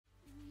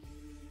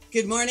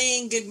Good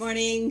morning. Good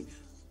morning.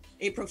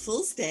 April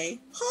Fool's Day.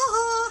 Ha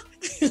ha.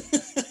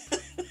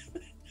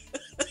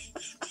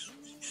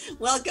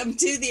 Welcome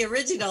to the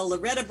original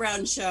Loretta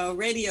Brown Show,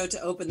 radio to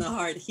open the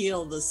heart,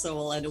 heal the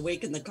soul, and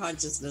awaken the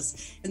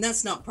consciousness. And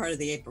that's not part of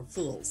the April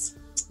Fools.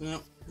 No.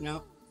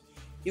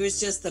 It was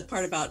just the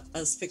part about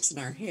us fixing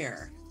our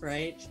hair,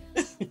 right?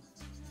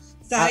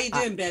 So how you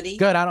doing, Betty?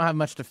 Good. I don't have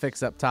much to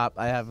fix up top.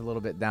 I have a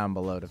little bit down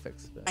below to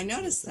fix. I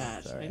noticed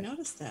that.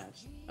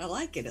 I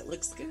like it. It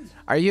looks good.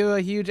 Are you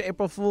a huge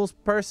April Fool's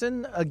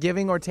person,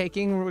 giving or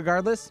taking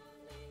regardless?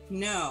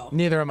 No.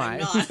 Neither am I'm I.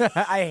 not.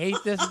 I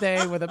hate this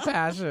day with a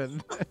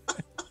passion.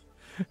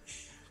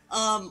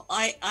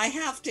 I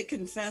have to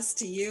confess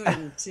to you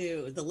and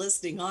to the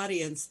listening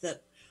audience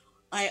that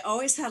I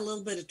always had a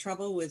little bit of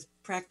trouble with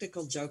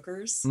practical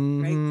jokers,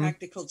 right?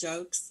 Practical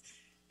jokes,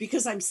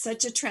 because I'm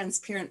such a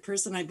transparent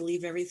person. I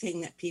believe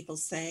everything that people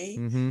say.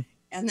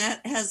 And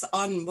that has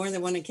on more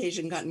than one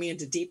occasion gotten me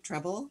into deep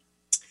trouble.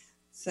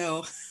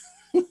 So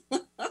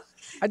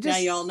now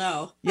you all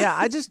know.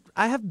 Yeah,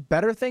 I have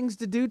better things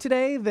to do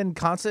today than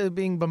constantly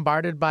being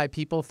bombarded by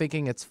people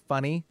thinking it's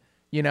funny.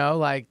 You know,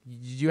 like,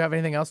 do you have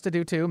anything else to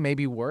do too?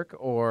 Maybe work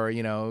or,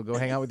 go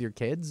hang out with your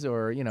kids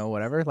or,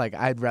 whatever. Like,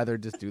 I'd rather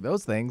just do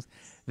those things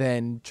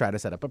than try to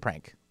set up a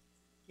prank.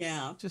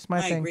 Yeah. Just my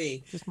thing. I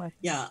agree.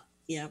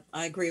 Yeah,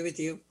 I agree with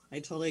you. I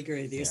totally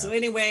agree with you. Yeah. So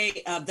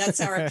anyway,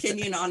 that's our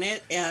opinion on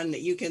it, and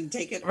you can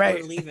take it Right.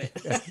 or leave it.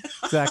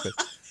 Exactly.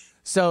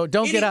 So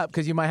don't get up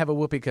because you might have a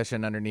whoopee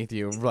cushion underneath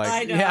you. Like,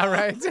 I know. Yeah,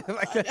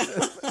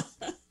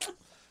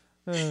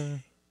 right.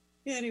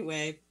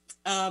 Anyway,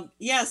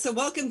 so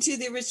welcome to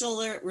the original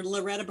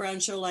Loretta Brown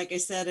Show, like I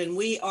said, and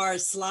we are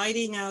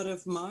sliding out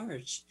of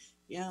March.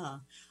 Yeah.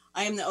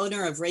 I am the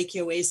owner of Reiki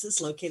Oasis,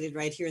 located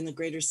right here in the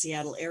greater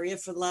Seattle area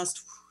for the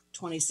last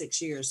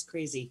 26 years.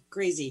 Crazy.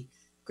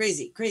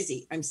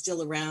 I'm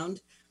still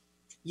around.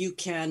 You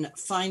can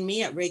find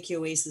me at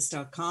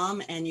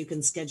ReikiOasis.com, and you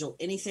can schedule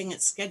anything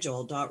at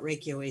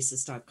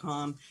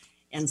schedule.ReikiOasis.com.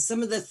 And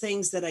some of the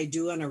things that I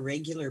do on a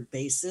regular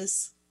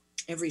basis,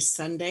 every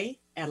Sunday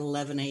at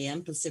 11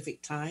 a.m.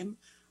 Pacific time,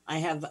 I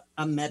have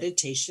a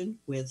meditation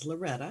with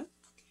Loretta.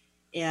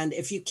 And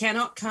if you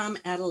cannot come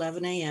at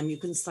 11 a.m., you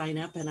can sign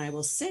up and I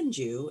will send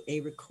you a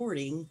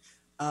recording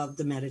of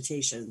the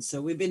meditation.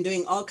 So we've been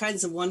doing all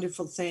kinds of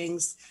wonderful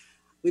things.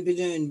 We've been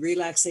doing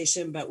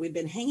relaxation, but we've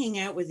been hanging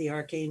out with the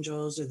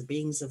archangels or the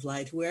beings of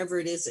light, whoever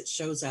it is that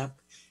shows up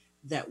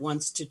that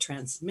wants to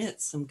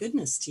transmit some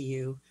goodness to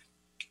you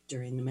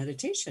during the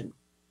meditation,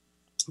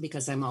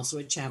 because I'm also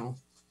a channel.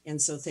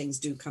 And so things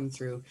do come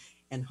through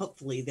and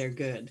hopefully they're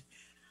good.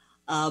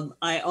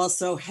 I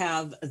also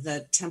have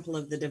the Temple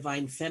of the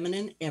Divine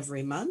Feminine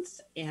every month.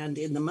 And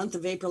in the month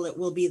of April, it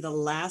will be the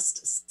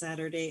last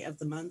Saturday of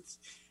the month,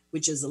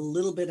 which is a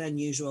little bit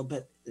unusual,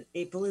 but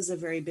April is a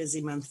very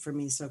busy month for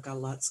me, so I've got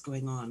lots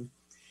going on.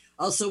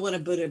 Also want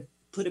to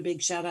put a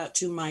big shout out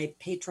to my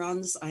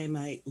patrons. I am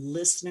a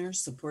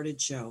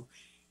listener-supported show,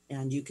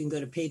 and you can go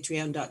to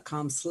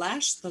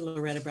patreon.com/The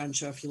Loretta Brown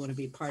Show if you want to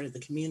be part of the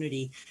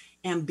community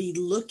and be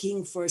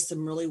looking for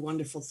some really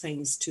wonderful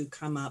things to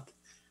come up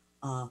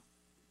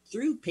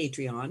through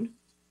Patreon,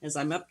 as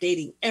I'm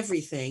updating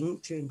everything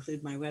to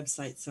include my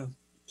website. So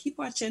keep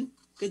watching.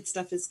 Good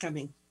stuff is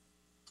coming.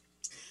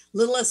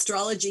 Little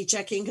astrology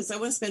checking, because I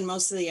want to spend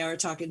most of the hour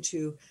talking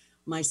to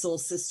my soul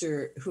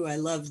sister, who I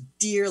love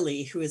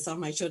dearly, who is on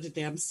my show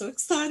today. I'm so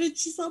excited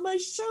she's on my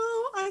show.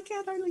 I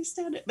can't hardly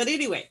stand it. But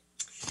anyway,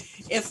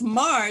 if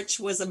March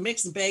was a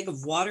mixed bag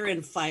of water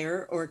and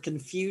fire, or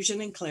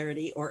confusion and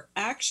clarity, or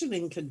action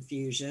and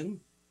confusion,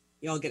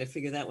 y'all got to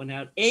figure that one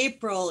out.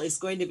 April is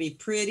going to be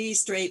pretty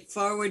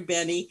straightforward,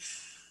 Benny.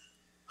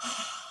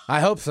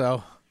 I hope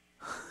so.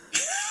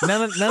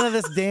 None of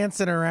this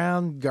dancing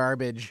around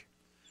garbage.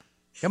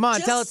 Come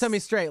on, tell it to me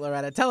straight,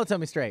 Loretta. Tell it to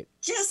me straight.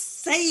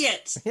 Just say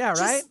it. Yeah,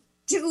 right?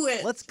 Just do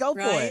it. Let's go for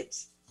it.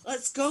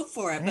 Let's go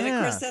for it. But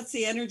of course, that's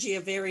the energy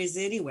of Aries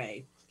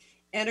anyway.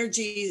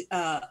 Energy,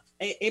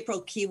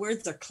 April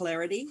keywords are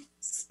clarity,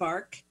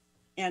 spark,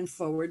 and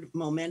forward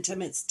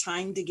momentum. It's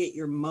time to get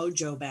your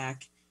mojo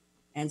back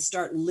and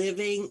start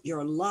living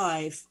your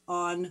life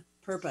on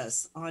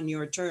purpose, on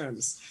your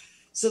terms.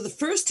 So the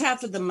first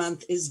half of the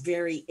month is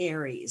very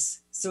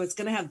Aries. So it's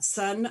going to have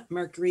Sun,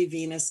 Mercury,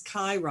 Venus,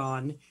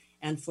 Chiron,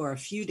 and for a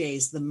few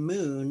days, the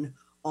moon,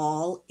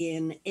 all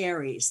in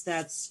Aries.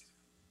 That's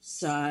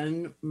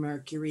Sun,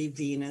 Mercury,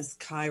 Venus,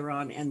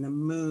 Chiron, and the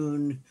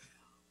moon,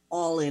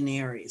 all in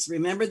Aries.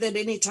 Remember that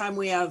anytime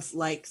we have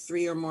like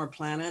 3 or more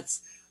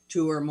planets,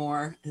 2 or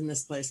more, in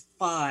this place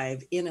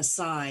 5 in a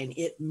sign,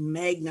 it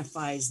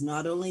magnifies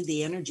not only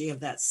the energy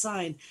of that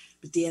sign,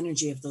 but the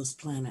energy of those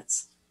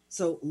planets.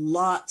 So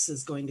lots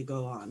is going to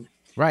go on.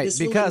 Right,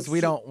 because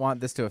we don't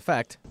want this to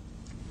affect.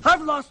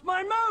 I've lost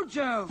my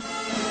mojo.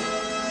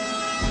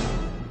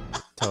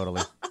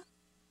 Totally.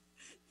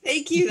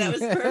 Thank you. That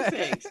was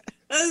perfect.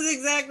 That's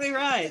exactly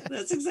right.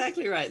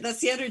 That's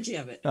the energy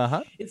of it.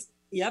 Uh-huh.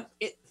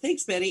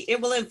 Thanks, Betty.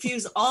 It will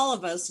infuse all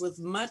of us with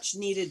much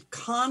needed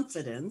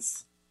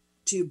confidence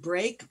to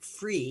break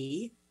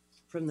free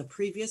from the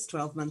previous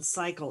 12-month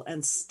cycle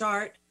and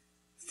start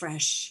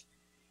fresh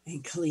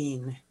and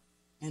clean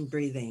and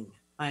breathing.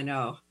 I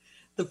know.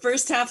 The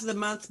first half of the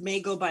month may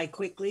go by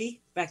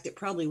quickly. In fact, it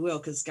probably will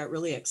because it's got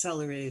really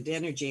accelerated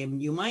energy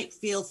and you might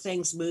feel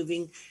things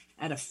moving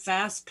at a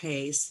fast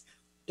pace.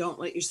 Don't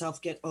let yourself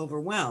get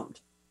overwhelmed.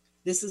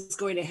 This is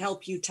going to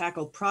help you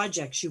tackle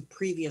projects you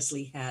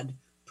previously had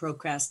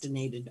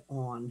procrastinated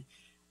on.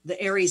 The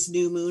Aries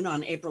new moon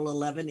on April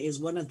 11 is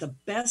one of the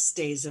best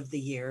days of the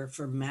year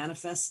for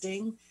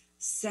manifesting,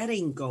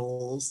 setting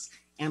goals,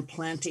 and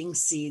planting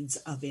seeds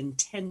of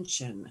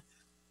intention.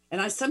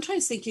 And I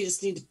sometimes think you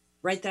just need to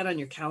write that on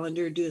your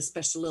calendar, do a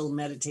special little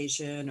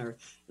meditation or,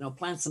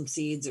 plant some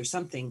seeds or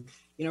something,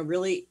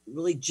 really,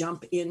 really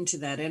jump into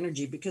that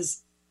energy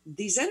because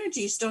these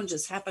energies don't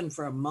just happen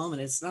for a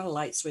moment. It's not a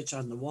light switch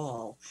on the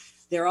wall.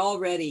 They're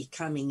already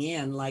coming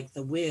in like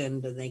the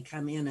wind and they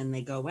come in and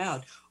they go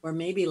out, or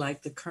maybe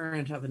like the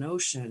current of an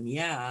ocean.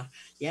 Yeah.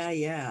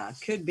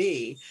 Could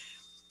be.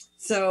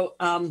 So,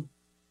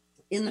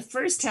 in the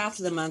first half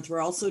of the month,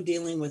 we're also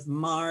dealing with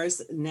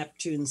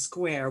Mars-Neptune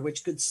square,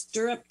 which could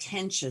stir up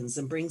tensions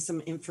and bring some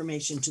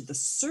information to the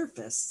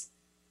surface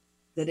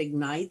that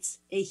ignites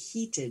a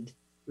heated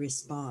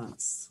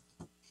response.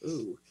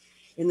 Ooh,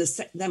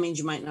 that means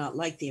you might not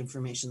like the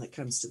information that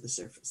comes to the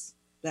surface.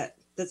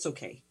 That's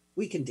okay.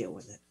 We can deal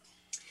with it.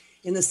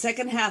 In the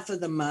second half of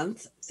the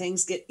month,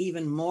 things get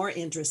even more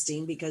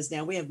interesting because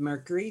now we have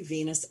Mercury,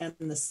 Venus, and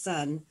the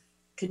Sun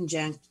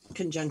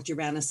conjunct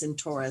Uranus in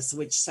Taurus,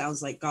 which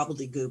sounds like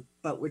gobbledygook,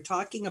 but we're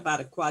talking about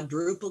a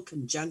quadruple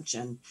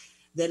conjunction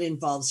that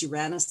involves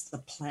Uranus, the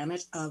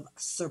planet of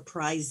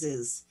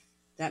surprises.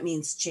 That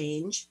means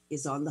change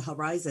is on the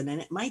horizon and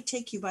it might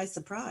take you by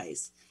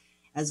surprise.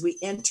 As we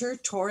enter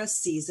Taurus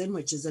season,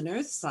 which is an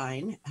earth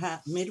sign,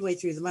 midway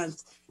through the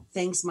month,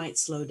 things might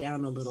slow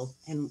down a little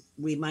and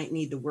we might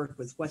need to work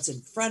with what's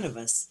in front of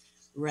us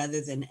rather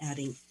than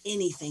adding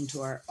anything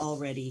to our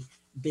already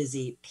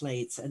busy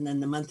plates. And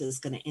then the month is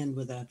going to end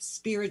with a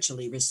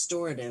spiritually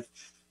restorative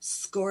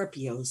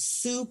Scorpio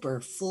super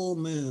full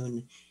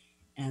moon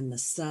and the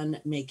sun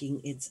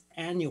making its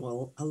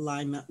annual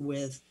alignment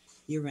with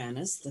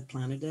Uranus, the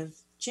planet of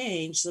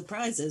change,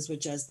 surprises,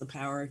 which has the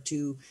power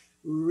to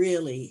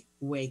really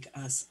wake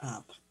us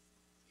up.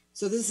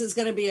 So this is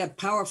going to be a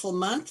powerful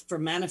month for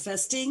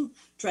manifesting,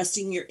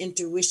 trusting your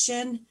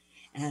intuition,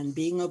 and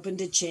being open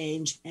to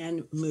change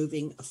and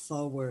moving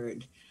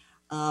forward.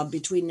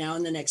 Between now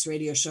and the next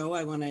radio show,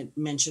 I want to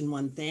mention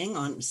one thing.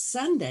 On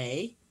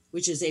Sunday,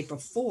 which is April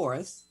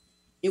 4th,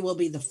 it will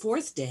be the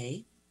fourth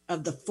day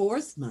of the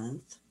fourth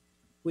month,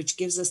 which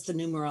gives us the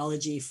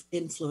numerology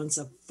influence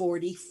of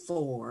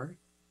 44,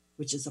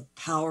 which is a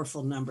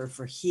powerful number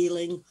for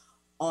healing,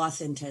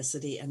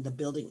 authenticity, and the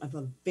building of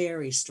a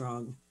very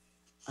strong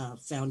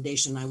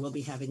foundation. I will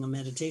be having a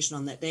meditation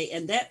on that day.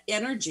 And that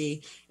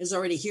energy is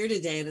already here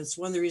today. And it's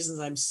one of the reasons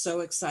I'm so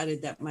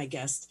excited that my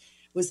guest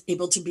was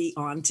able to be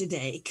on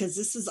today, because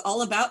this is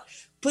all about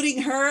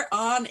putting her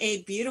on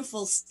a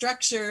beautiful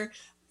structure,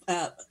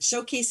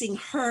 showcasing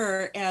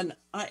her. And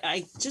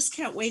I just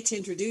can't wait to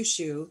introduce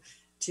you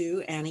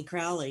to Annie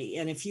Crowley.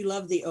 And if you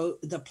love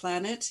the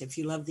planet, if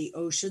you love the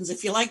oceans,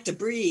 if you like to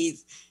breathe,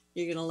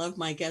 you're going to love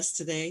my guest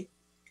today.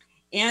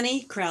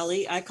 Annie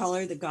Crowley, I call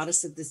her the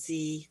goddess of the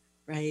sea,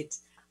 right?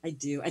 I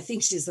do. I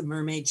think she's a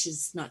mermaid.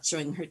 She's not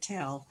showing her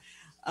tail.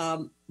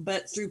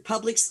 But through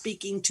public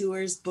speaking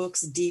tours,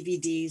 books,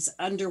 DVDs,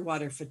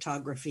 underwater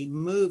photography,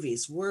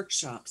 movies,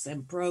 workshops,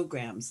 and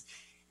programs,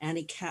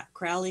 Annie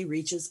Crowley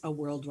reaches a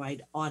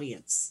worldwide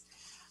audience.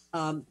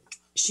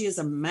 She is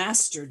a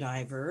master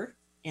diver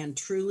and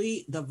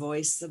truly the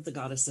voice of the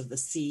goddess of the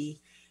sea.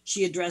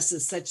 She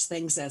addresses such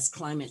things as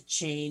climate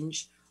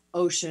change,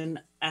 ocean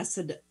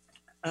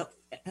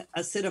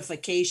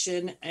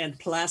acidification, and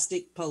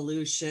plastic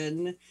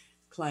pollution.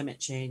 Climate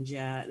change,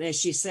 yeah. As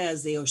she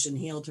says, the ocean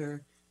healed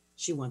her.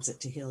 She wants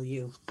it to heal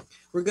you.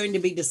 We're going to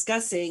be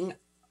discussing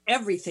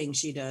everything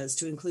she does,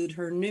 to include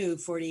her new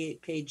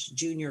 48-page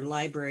junior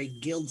library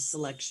guild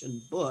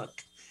selection book,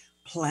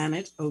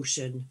 Planet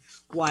Ocean,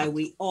 Why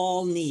We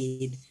All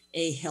Need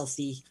a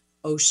Healthy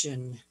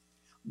Ocean.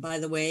 By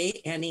the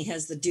way, Annie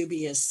has the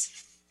dubious,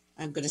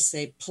 I'm going to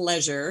say,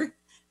 pleasure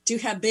to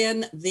have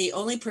been the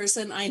only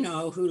person I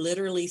know who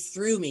literally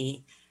threw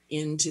me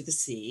into the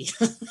sea.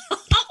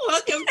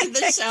 Welcome to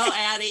the show,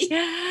 Annie.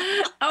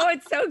 Oh,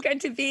 it's so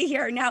good to be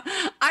here. Now,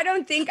 I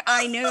don't think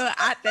I knew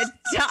at the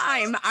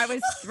time I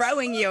was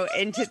throwing you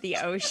into the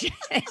ocean.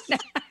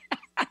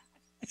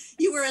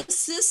 You were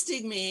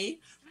assisting me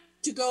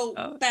to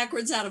go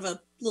backwards out of a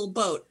little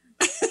boat.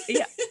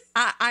 Yeah,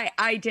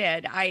 I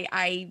did.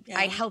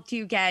 I helped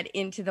you get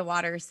into the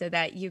water so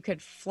that you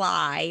could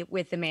fly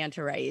with the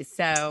manta rays.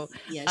 So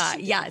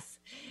yes.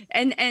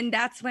 And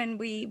that's when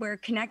we were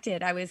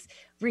connected. I was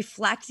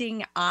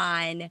reflecting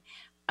on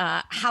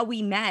how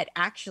we met,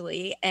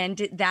 actually,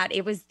 and that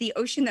it was the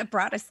ocean that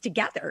brought us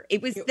together.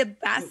 It was the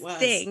best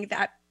thing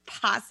that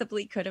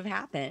possibly could have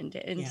happened.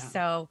 And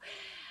so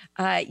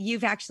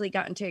you've actually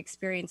gotten to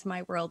experience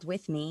my world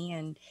with me,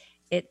 and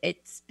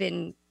it's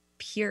been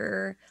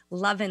pure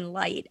love and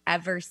light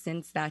ever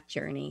since that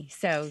journey.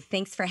 So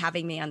thanks for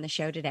having me on the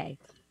show today.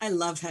 I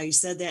love how you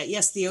said that.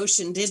 Yes, the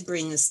ocean did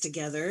bring us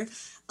together.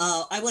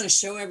 I want to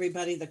show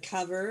everybody the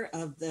cover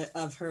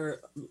of her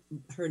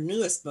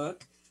newest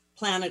book,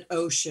 Planet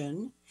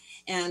Ocean,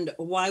 and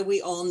why we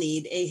all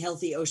need a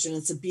healthy ocean.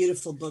 It's a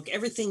beautiful book.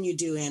 Everything you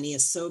do, Annie,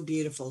 is so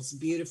beautiful. It's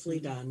beautifully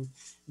done.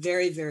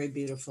 Very, very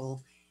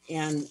beautiful.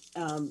 And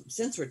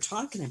since we're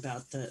talking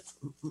about the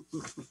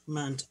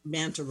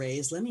manta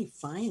rays, let me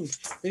find,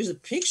 there's a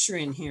picture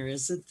in here.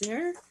 Is it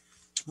there?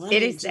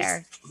 It is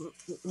there.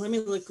 Let me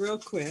look real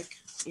quick.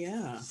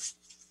 Yeah.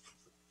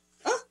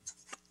 Oh,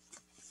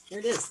 here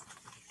it is.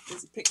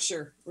 There's a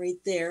picture right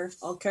there.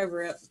 I'll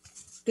cover it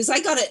because I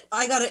got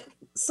it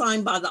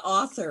signed by the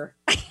author.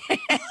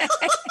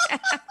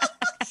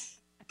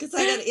 Because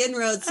I got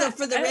inroads. So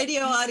for the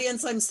radio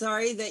audience, I'm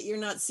sorry that you're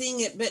not seeing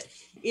it, but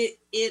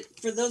it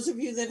for those of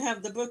you that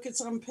have the book,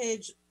 it's on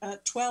page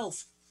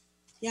 12.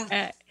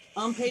 Yeah,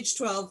 on page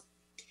 12.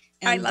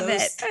 And I love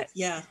it.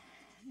 Yeah.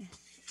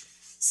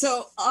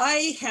 So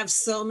I have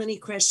so many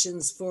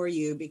questions for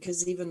you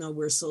because even though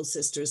we're soul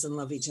sisters and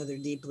love each other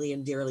deeply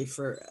and dearly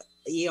for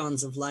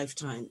eons of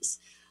lifetimes,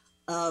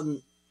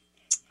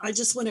 I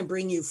just want to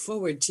bring you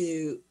forward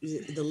to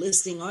the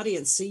listening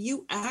audience. So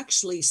you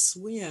actually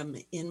swim,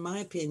 in my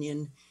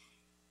opinion,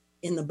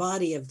 in the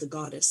body of the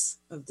goddess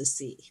of the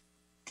sea.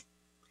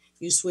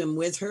 You swim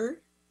with her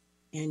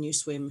and you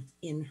swim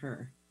in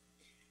her.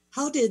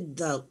 How did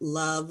the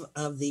love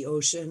of the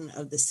ocean,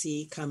 of the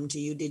sea come to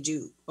you? Did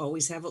you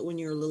always have it when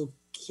you were a little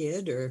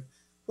kid or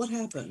what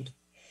happened?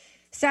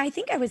 So I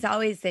think I was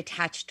always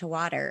attached to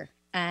water.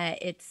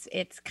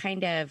 It's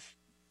kind of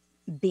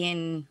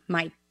been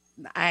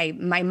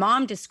my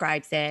mom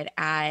describes it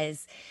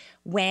as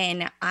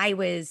when I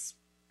was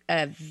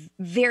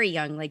very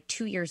young, like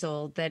 2 years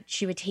old, that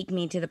she would take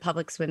me to the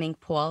public swimming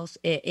pools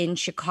in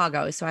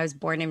Chicago. So I was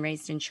born and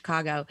raised in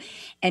Chicago,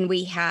 and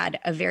we had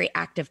a very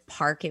active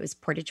park. It was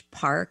Portage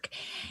Park,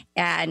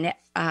 and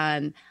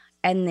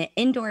the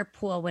indoor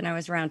pool, when I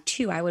was around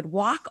 2, I would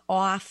walk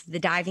off the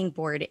diving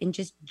board and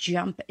just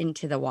jump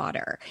into the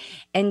water.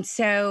 And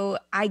so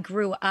I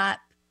grew up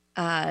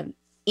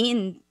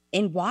in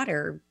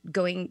water,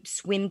 going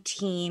swim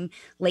team.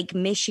 Lake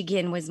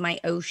Michigan was my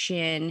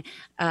ocean.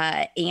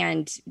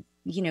 And,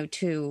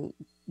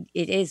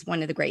 it is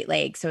one of the Great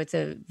Lakes, so it's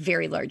a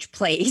very large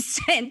place.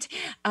 And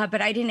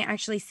but I didn't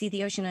actually see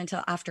the ocean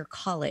until after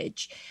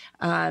college.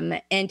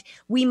 And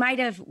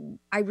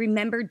I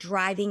remember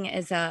driving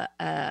as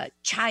a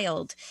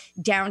child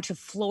down to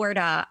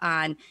Florida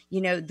on,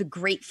 the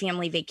great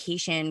family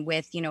vacation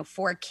with,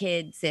 4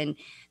 kids and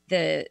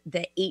the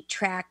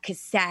 8-track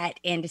cassette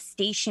and a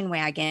station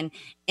wagon.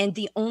 And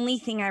the only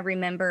thing I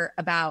remember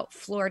about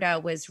Florida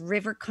was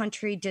River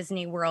Country,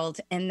 Disney World,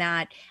 and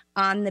that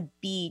on the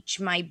beach,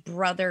 my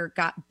brother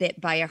got bit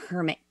by a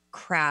hermit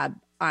crab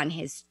on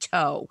his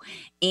toe.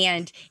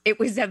 And it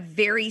was a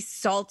very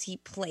salty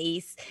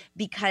place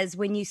because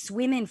when you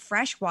swim in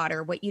fresh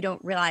water, what you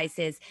don't realize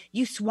is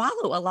you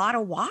swallow a lot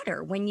of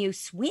water when you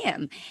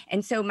swim.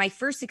 And so my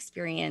first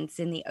experience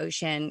in the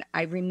ocean,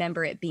 I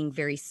remember it being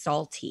very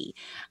salty.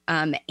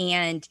 But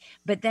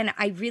then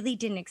I really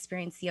didn't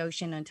experience the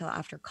ocean until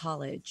after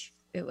college.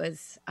 It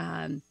was,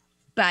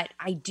 but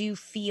I do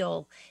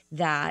feel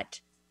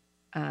that,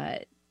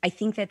 I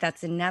think that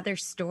that's another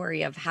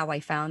story of how I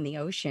found the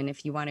ocean,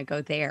 if you want to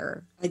go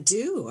there. I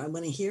do. I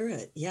want to hear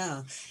it.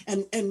 Yeah.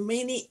 And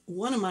mainly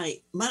one of my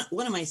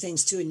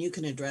things too, and you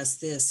can address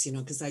this,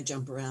 because I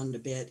jump around a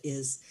bit,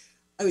 is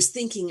I was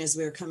thinking as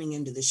we were coming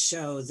into the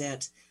show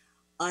that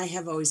I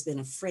have always been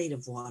afraid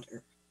of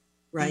water,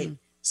 right? Mm.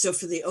 So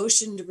for the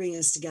ocean to bring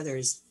us together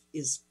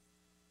is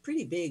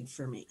pretty big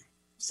for me.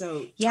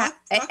 So talk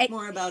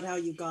more about how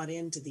you got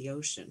into the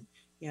ocean.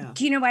 Yeah.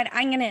 Do you know what?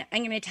 I'm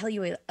gonna tell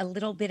you a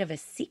little bit of a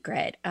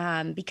secret,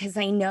 because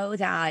I know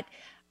that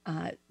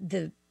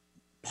the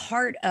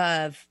part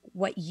of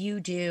what you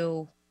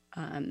do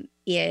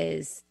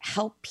is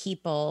help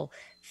people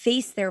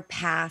face their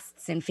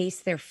pasts and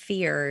face their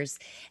fears.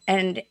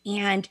 And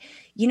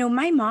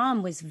my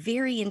mom was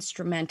very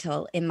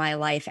instrumental in my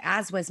life,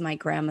 as was my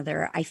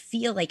grandmother. I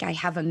feel like I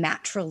have a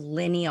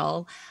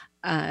matrilineal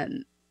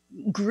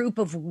group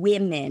of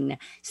women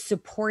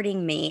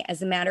supporting me.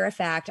 As a matter of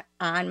fact,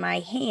 on my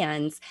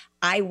hands,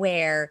 I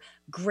wear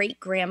great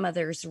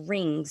grandmother's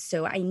rings.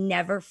 So I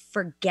never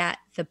forget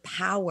the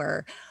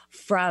power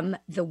from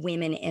the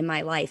women in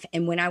my life.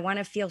 And when I want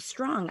to feel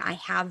strong, I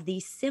have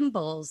these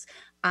symbols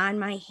on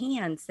my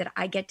hands that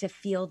I get to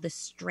feel the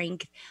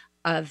strength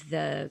of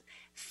the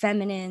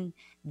feminine,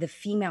 the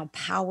female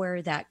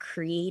power that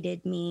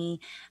created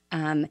me.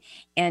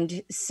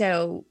 And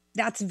so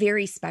that's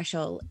very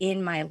special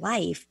in my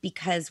life,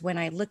 because when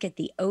I look at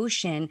the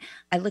ocean,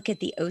 I look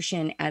at the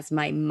ocean as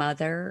my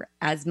mother,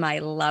 as my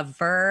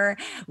lover.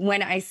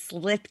 When I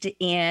slipped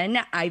in,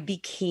 I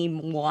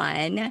became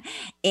one.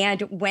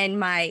 And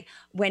when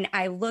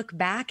I look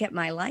back at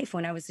my life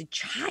when I was a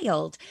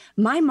child,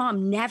 my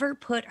mom never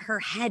put her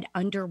head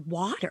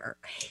underwater.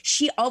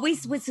 She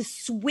always was a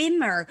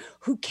swimmer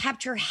who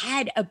kept her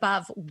head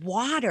above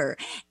water.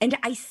 And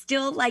I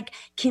still like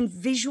can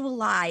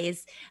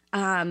visualize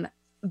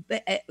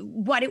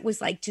what it was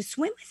like to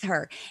swim with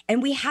her.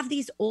 And we have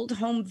these old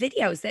home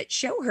videos that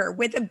show her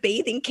with a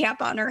bathing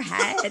cap on her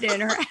head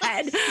and her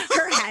head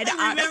I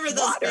out remember of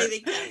those water.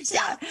 bathing caps.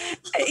 Yeah.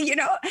 You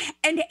know,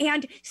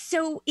 and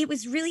so it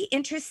was really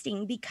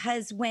interesting,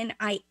 because when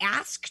I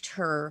asked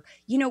her,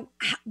 you know,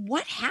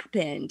 what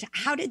happened?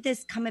 How did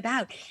this come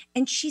about?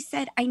 And she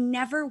said, I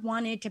never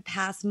wanted to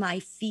pass my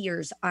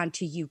fears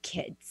onto you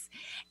kids.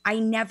 I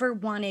never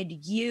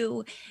wanted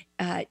you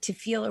to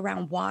feel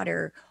around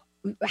water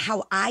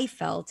how I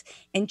felt.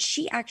 And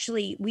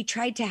we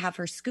tried to have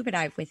her scuba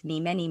dive with me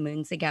many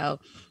moons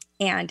ago.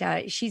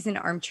 And she's an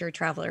armchair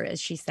traveler,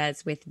 as she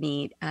says, with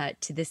me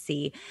to the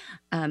sea.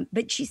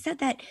 But she said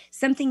that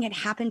something had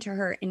happened to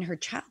her in her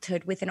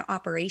childhood with an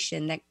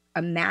operation, that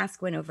a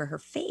mask went over her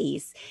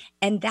face.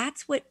 And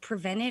that's what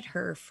prevented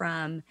her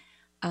from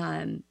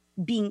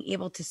being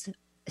able to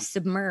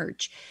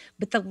submerge.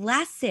 But the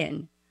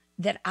lesson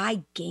that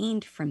I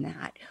gained from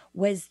that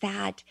was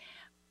that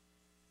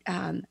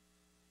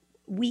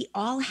we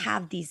all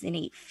have these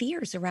innate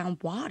fears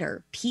around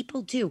water.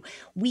 People do.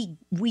 We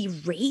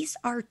raise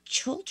our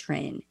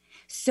children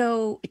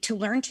so to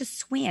learn to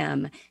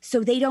swim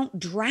so they don't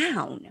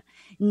drown,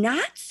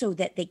 not so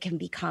that they can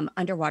become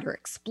underwater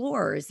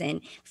explorers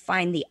and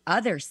find the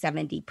other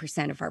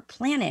 70% of our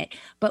planet.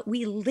 But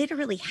we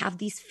literally have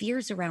these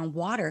fears around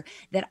water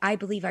that I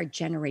believe are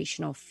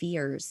generational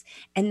fears.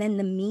 And then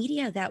the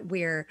media that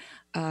we're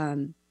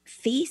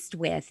faced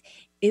with,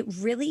 it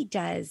really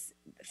does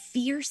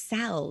fear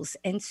sells.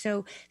 And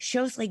so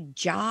shows like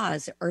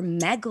Jaws or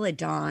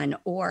Megalodon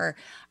or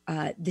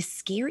the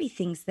scary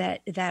things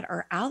that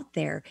are out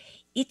there,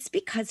 it's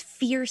because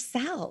fear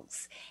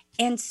sells.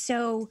 And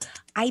so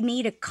I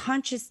made a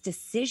conscious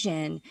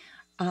decision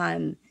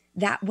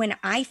that when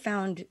I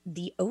found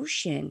the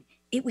ocean,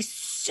 it was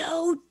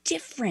so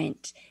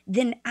different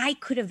than I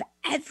could have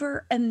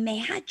ever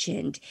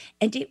imagined.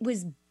 And it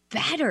was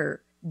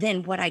better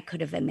than what I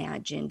could have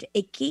imagined.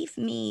 It gave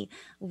me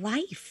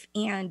life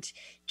and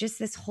just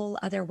this whole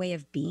other way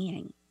of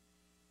being.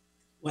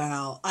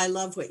 Wow. I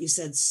love what you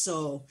said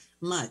so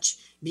much,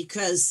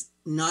 because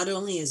not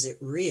only is it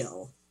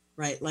real,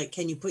 right? Like,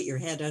 can you put your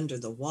head under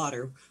the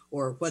water,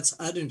 or what's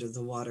under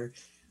the water?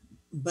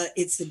 But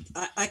it's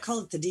I call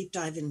it the deep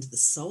dive into the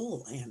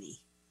soul, Annie,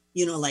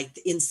 you know, like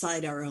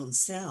inside our own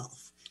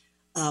self.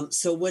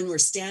 So when we're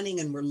standing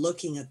and we're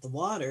looking at the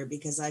water,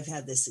 because I've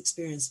had this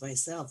experience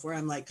myself where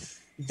I'm like,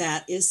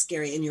 that is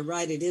scary. And you're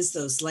right. It is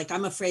those, like,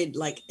 I'm afraid,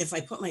 like, if I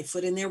put my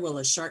foot in there, will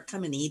a shark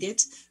come and eat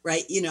it?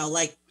 Right. You know,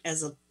 like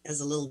as a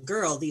little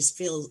girl, these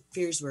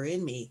fears were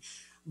in me.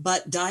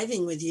 But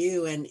diving with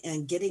you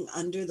and getting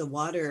under the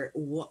water,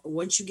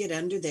 once you get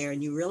under there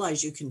and you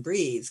realize you can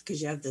breathe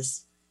because you have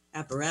this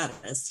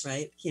apparatus,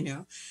 right? You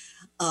know,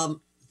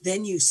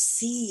 then you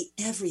see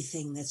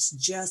everything that's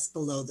just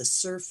below the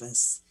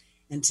surface.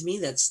 And to me,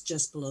 that's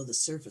just below the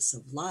surface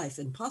of life.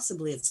 And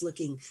possibly it's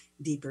looking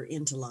deeper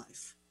into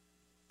life.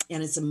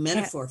 And it's a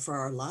metaphor for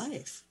our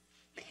life.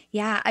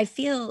 Yeah, I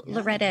feel,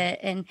 Loretta,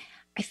 and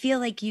I feel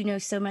like you know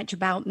so much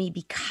about me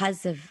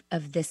because of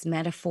this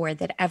metaphor,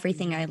 that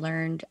everything I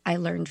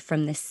learned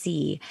from the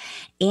sea.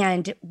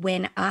 And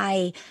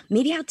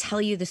maybe I'll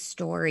tell you the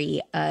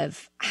story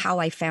of how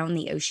I found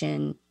the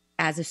ocean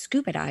as a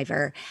scuba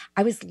diver.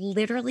 I was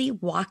literally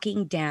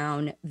walking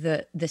down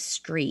the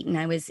street, and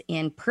I was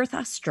in Perth,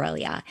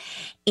 Australia,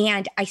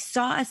 and I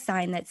saw a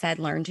sign that said,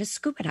 learn to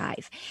scuba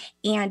dive.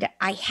 And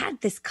I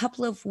had this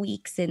couple of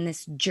weeks in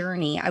this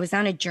journey. I was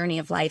on a journey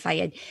of life.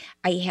 I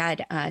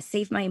had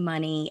saved my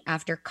money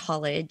after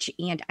college,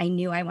 and I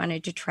knew I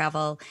wanted to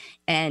travel.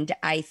 And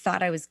I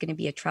thought I was going to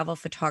be a travel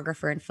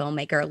photographer and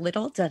filmmaker.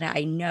 Little did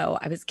I know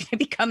I was going to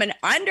become an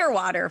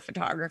underwater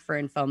photographer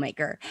and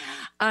filmmaker.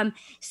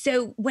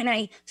 So when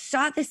I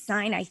saw the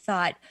sign, I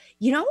thought,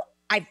 you know,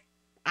 I've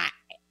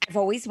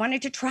always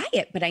wanted to try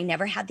it, but I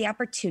never had the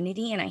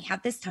opportunity, and I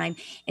had this time.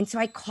 And so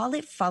I call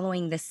it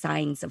following the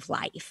signs of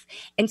life.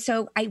 And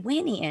so I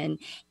went in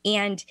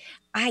and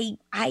I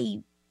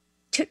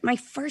took my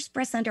first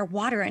breath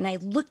underwater, and I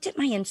looked at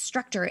my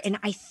instructor and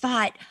I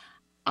thought,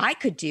 I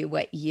could do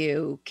what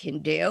you can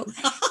do.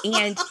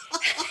 And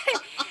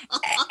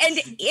and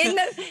in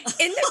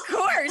the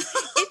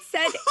course, it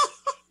said,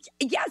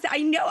 yes,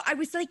 I know. I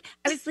was on.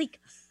 I'm sorry,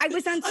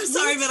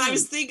 but I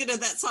was thinking of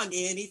that song.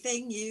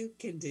 Anything you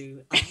can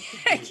do,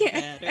 I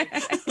can do better.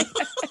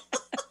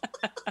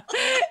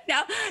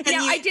 No,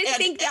 I did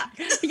think that.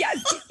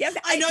 Yes.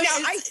 I know.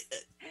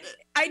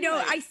 I know.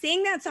 Right. I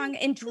sang that song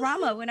in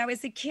drama when I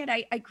was a kid.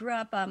 I grew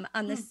up on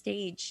the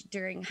stage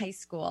during high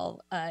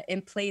school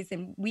in plays,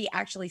 and we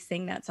actually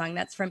sang that song.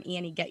 That's from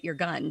Annie, Get Your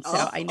Gun.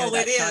 So I know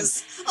that song.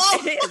 Is.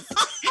 Oh, it is.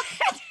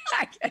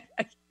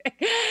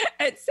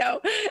 And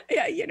so,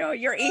 yeah, you know,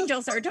 your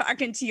angels are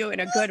talking to you in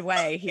a good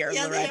way here,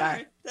 yeah, Loretta. They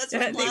are. That's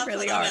what they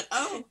really are.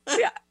 Oh,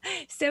 yeah.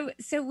 So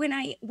when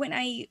I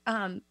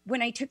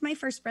took my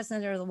first breath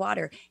under the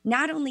water,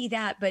 not only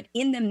that, but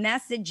in the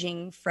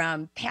messaging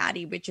from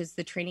PADI, which is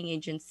the training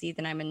agency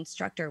that I'm an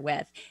instructor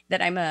with,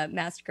 that I'm a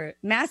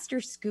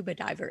master scuba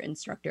diver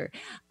instructor,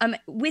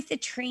 with the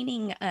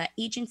training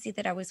agency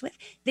that I was with,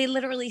 they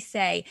literally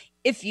say,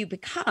 if you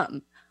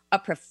become a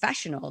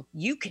professional,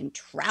 you can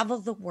travel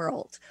the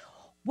world.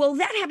 Well,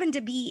 that happened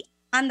to be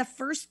on the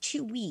first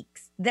 2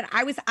 weeks that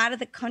I was out of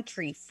the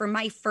country for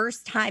my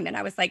first time. And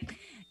I was like,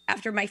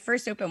 after my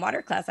first open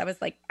water class, I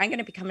was like, I'm going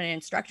to become an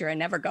instructor and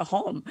never go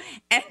home.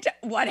 And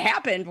what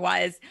happened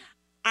was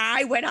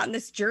I went on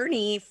this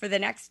journey for the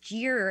next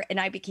year and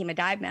I became a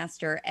dive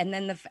master. And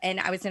then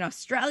and I was in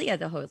Australia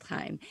the whole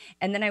time.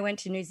 And then I went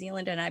to New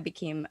Zealand and I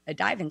became a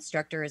dive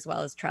instructor, as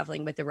well as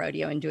traveling with the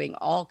rodeo and doing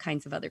all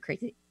kinds of other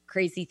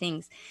crazy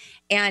things.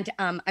 And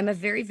I'm a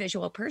very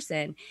visual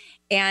person.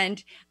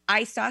 And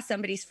I saw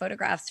somebody's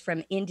photographs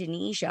from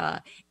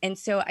Indonesia. And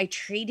so I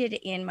traded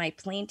in my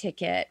plane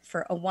ticket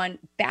for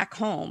back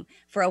home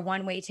for a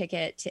one-way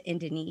ticket to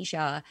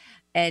Indonesia.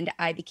 And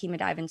I became a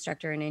dive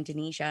instructor in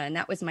Indonesia. And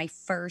that was my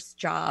first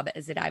job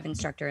as a dive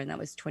instructor. And that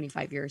was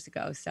 25 years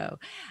ago. So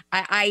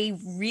I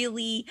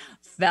really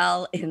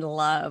fell in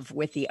love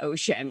with the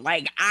ocean.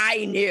 Like,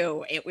 I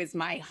knew it was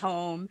my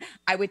home.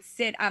 I would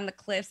sit on the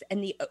cliffs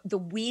and the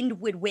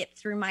wind would whip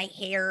through my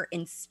hair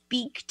and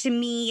speak to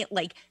me.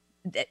 Like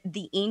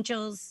the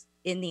angels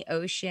in the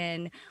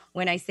ocean.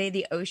 When I say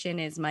the ocean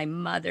is my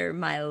mother,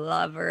 my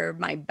lover,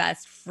 my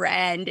best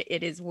friend,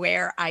 it is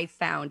where I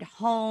found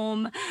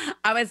home.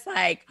 I was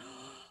like,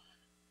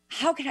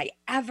 how could I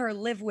ever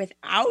live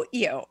without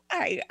you?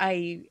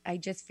 I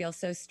just feel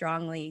so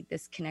strongly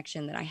this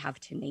connection that I have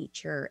to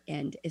nature,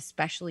 and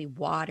especially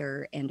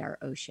water and our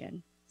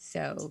ocean.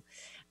 So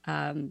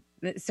I'm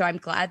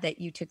glad that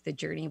you took the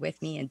journey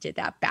with me and did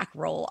that back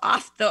roll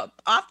off the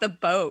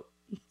boat.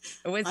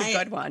 It was a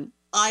good one.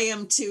 I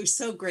am too.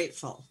 So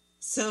grateful.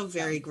 So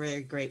very,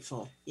 very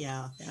grateful.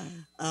 Yeah.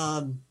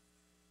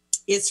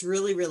 It's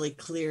really, really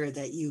clear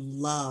that you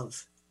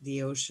love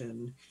the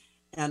ocean.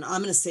 And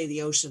I'm going to say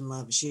the ocean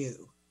loves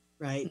you,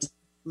 right?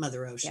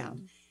 Mother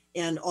Ocean.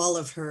 Yeah. And all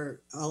of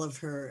her, I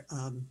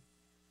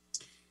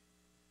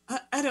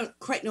don't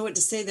quite know what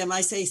to say them.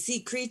 I say sea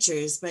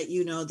creatures, but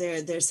you know,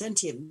 they're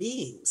sentient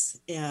beings.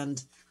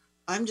 And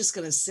I'm just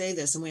going to say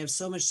this, and we have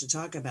so much to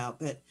talk about,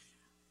 but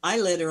I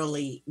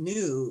literally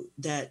knew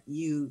that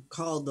you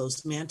called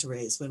those manta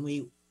rays when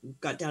we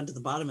got down to the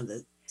bottom of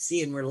the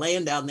sea and we're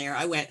laying down there.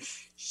 I went,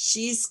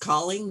 she's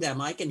calling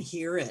them. I can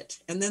hear it.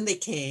 And then they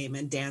came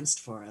and danced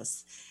for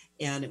us.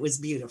 And it was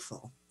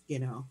beautiful, you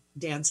know,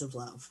 dance of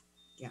love.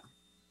 Yeah.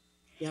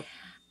 Yep.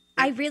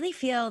 I really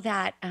feel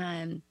that,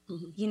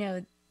 you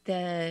know,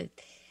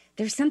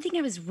 there's something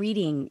I was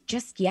reading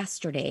just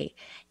yesterday,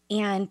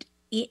 and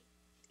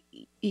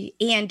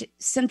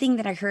something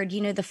that I heard, you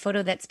know, the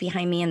photo that's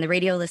behind me, and the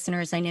radio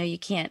listeners, I know you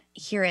can't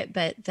hear it,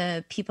 but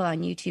the people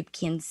on YouTube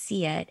can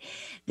see it.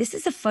 This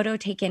is a photo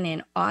taken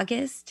in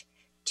August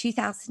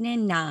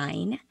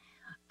 2009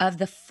 of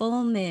the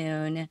full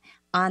moon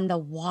on the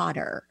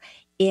water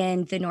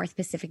in the North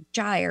Pacific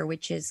Gyre,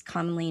 which is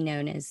commonly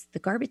known as the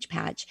Garbage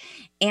Patch.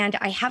 And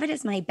I have it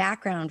as my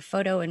background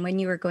photo. And when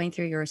you were going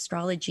through your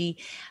astrology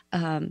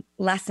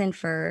lesson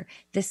for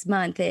this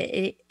month,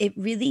 it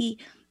really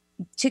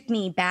took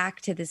me back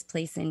to this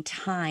place in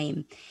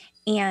time.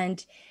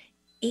 And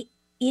it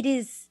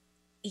is,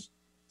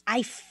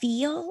 I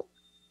feel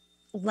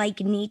like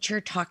nature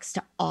talks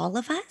to all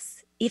of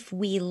us if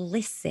we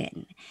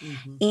listen.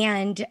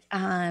 And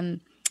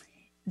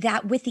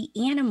that with the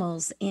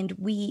animals, and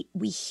we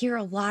hear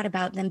a lot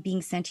about them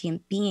being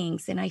sentient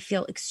beings, and I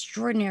feel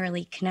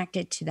extraordinarily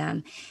connected to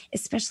them,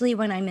 especially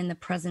when I'm in the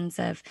presence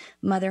of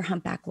mother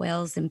humpback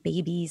whales and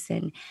babies.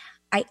 And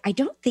I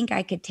don't think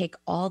I could take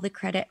all the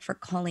credit for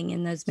calling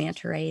in those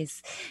manta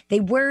rays. They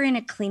were in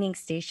a cleaning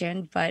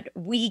station, but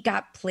we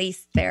got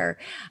placed there.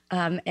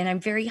 And I'm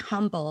very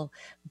humble.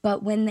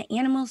 But when the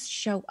animals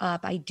show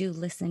up, I do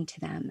listen to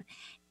them.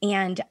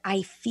 And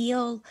I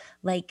feel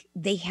like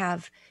they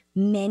have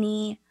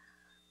many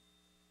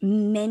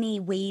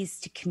ways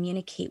to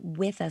communicate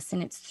with us.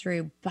 And it's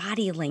through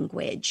body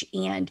language,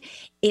 and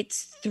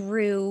it's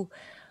through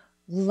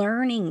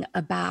learning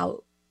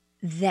about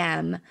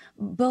them,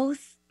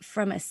 both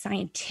from a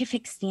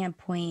scientific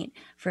standpoint,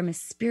 from a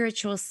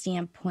spiritual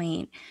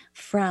standpoint,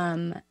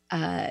 from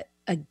a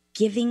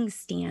giving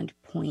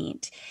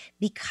standpoint,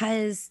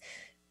 because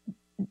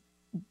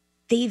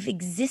they've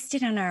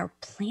existed on our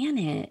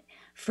planet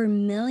for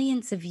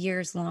millions of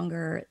years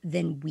longer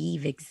than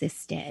we've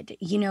existed.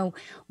 You know,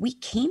 we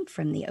came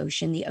from the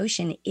ocean. The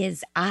ocean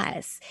is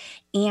us.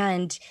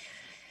 And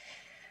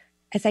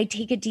as I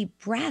take a deep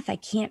breath, I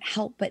can't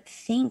help but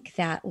think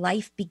that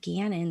life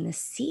began in the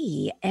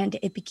sea, and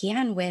it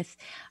began with,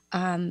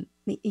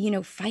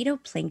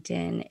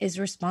 phytoplankton is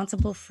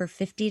responsible for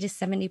 50 to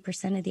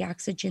 70% of the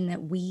oxygen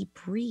that we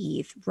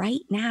breathe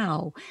right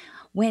now.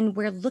 When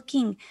we're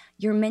looking,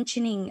 you're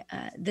mentioning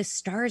the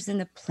stars and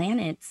the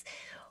planets.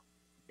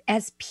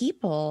 As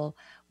people,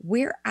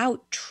 we're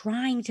out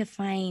trying to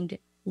find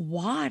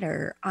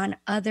water on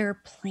other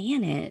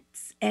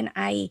planets. And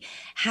I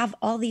have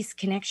all these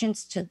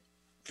connections to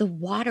the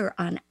water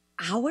on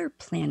our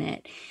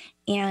planet.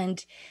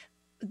 And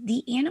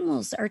the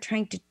animals are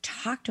trying to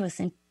talk to us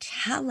and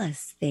tell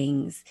us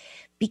things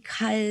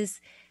because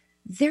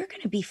they're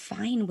going to be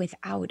fine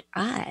without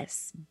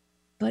us,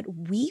 but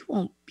we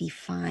won't be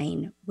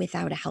fine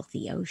without a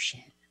healthy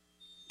ocean.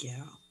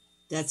 Yeah,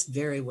 that's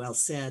very well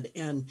said.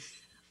 And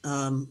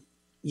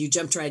you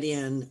jumped right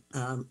in,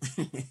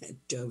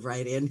 dove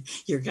right in.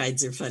 Your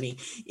guides are funny.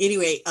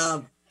 Anyway,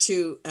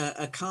 to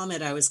a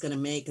comment I was going to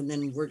make, and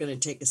then we're going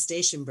to take a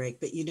station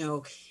break. But,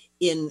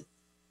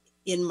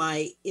 in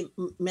my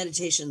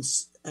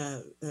meditations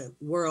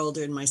world,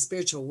 or in my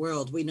spiritual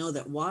world, we know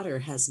that water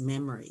has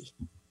memory.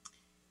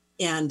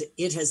 And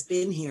it has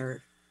been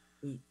here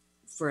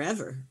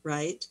forever,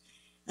 right?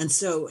 And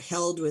so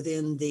held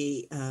within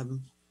the,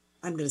 I'm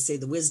going to say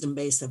the wisdom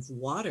base of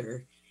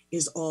water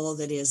is all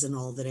that is and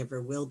all that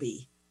ever will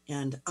be,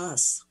 and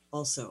us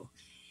also.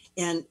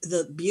 And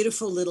the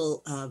beautiful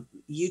little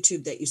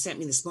YouTube that you sent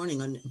me this morning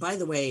on, by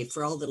the way,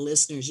 for all the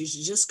listeners, you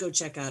should just go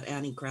check out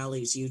Annie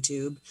Crowley's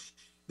YouTube,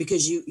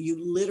 because you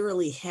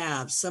literally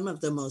have some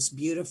of the most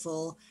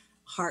beautiful,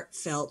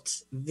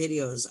 heartfelt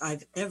videos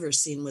I've ever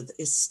seen, with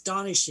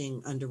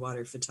astonishing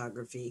underwater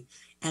photography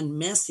and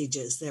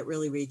messages that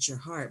really reach your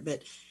heart.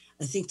 But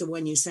I think the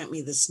one you sent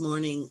me this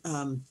morning,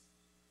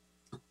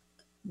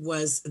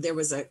 there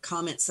was a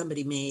comment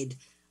somebody made,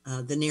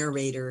 the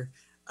narrator,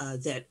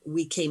 that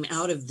we came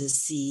out of the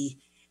sea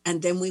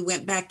and then we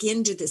went back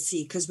into the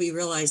sea because we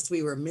realized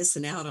we were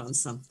missing out on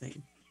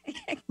something.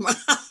 Right?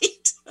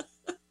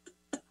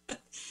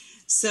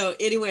 So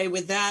anyway,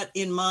 with that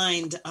in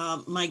mind,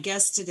 my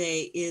guest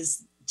today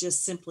is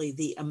just simply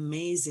the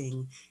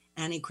amazing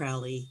Annie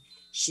Crowley.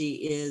 She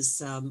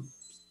is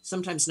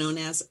sometimes known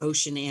as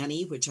Ocean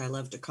Annie, which I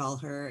love to call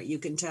her. You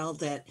can tell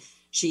that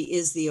she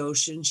is the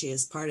ocean. She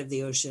is part of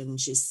the ocean.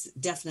 She's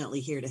definitely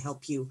here to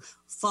help you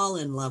fall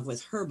in love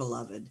with her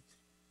beloved,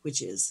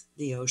 which is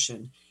the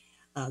ocean.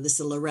 This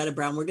is Loretta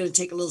Brown. We're going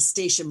to take a little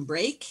station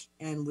break,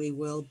 and we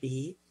will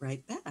be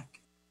right back.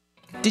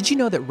 Did you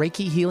know that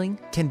Reiki healing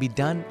can be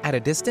done at a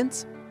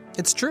distance?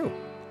 It's true.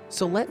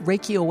 So let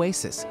Reiki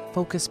Oasis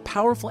focus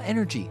powerful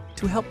energy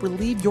to help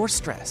relieve your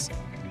stress,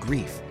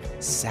 grief,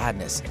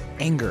 sadness,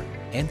 anger,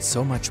 and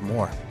so much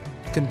more.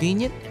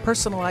 Convenient,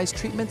 personalized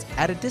treatments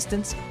at a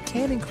distance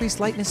can increase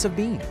lightness of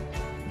being.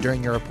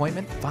 During your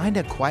appointment, find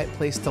a quiet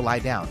place to lie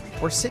down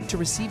or sit to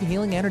receive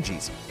healing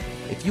energies.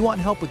 If you want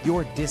help with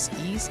your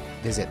dis-ease,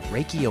 visit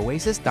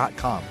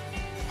ReikiOasis.com.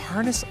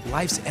 Harness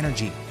life's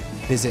energy.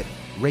 Visit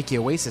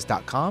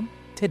ReikiOasis.com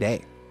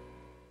today.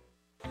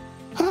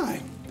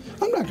 Hi,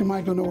 I'm Dr.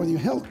 Michael Noor with your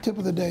health tip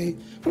of the day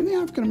from the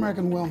African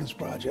American Wellness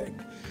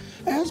Project.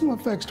 Asthma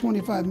affects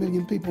 25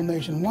 million people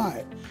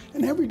nationwide,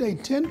 and every day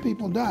 10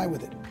 people die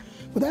with it,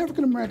 with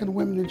African American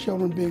women and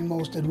children being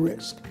most at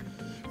risk.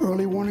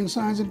 Early warning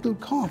signs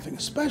include coughing,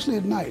 especially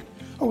at night,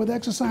 or with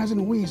exercise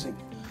and wheezing.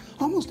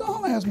 Almost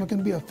all asthma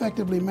can be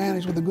effectively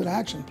managed with a good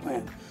action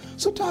plan.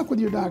 So talk with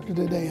your doctor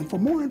today, and for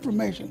more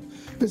information,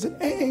 visit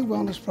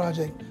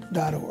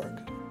aawellnessproject.org.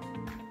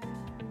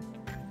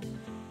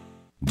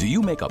 Do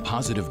you make a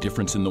positive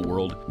difference in the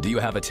world? Do you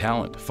have a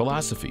talent,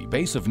 philosophy,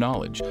 base of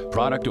knowledge,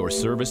 product, or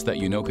service that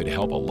you know could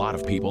help a lot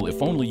of people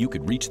if only you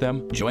could reach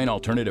them? Join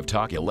Alternative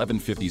Talk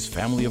 1150's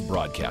family of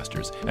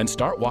broadcasters and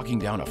start walking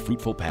down a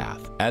fruitful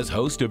path. As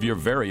host of your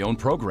very own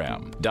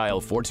program, dial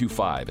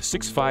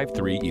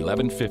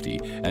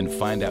 425-653-1150 and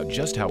find out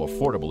just how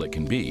affordable it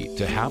can be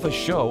to have a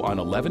show on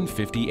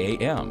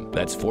 1150 AM.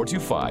 That's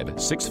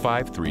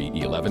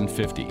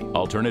 425-653-1150.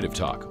 Alternative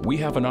Talk, we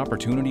have an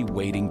opportunity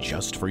waiting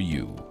just for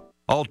you.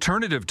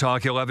 Alternative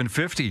Talk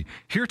 1150,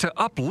 here to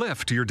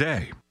uplift your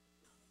day.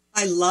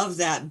 I love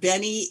that.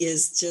 Benny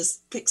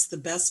picks the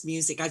best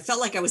music. I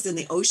felt like I was in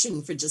the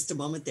ocean for just a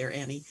moment there,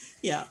 Annie.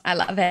 Yeah. I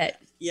love it.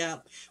 Yeah.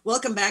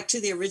 Welcome back to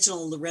the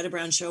original Loretta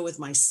Brown Show with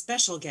my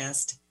special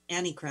guest,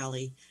 Annie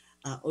Crowley,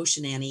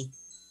 Ocean Annie.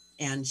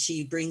 And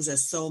she brings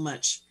us so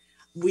much.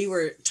 We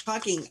were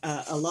talking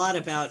a lot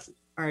about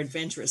our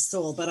adventurous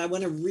soul, but I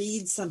want to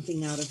read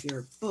something out of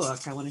your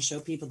book. I want to show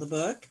people the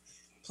book.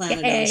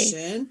 Planet Yay.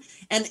 Ocean.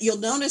 And you'll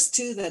notice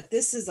too that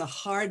this is a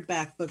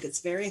hardback book.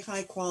 It's very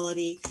high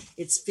quality.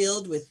 It's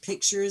filled with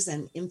pictures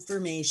and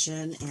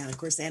information. And of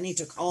course, Annie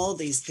took all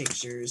these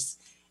pictures,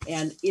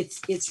 and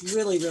it's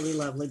really, really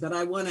lovely. But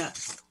I want to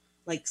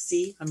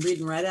see, I'm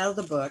reading right out of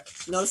the book.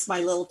 Notice my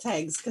little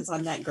tags because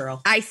I'm that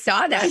girl. I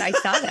saw that. I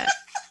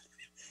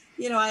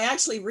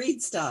actually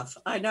read stuff.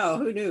 I know,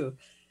 who knew?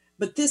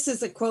 But this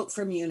is a quote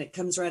from you, and it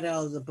comes right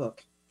out of the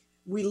book.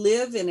 We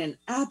live in an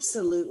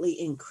absolutely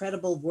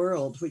incredible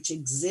world which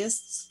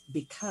exists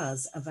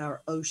because of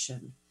our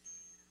ocean,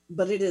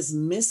 but it is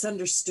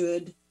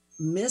misunderstood,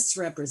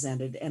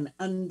 misrepresented, and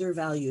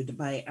undervalued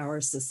by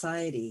our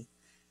society.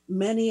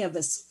 Many of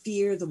us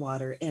fear the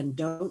water and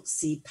don't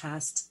see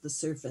past the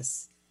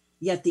surface,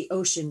 yet the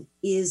ocean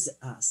is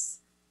us.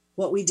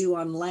 What we do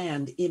on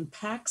land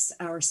impacts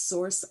our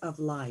source of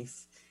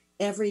life.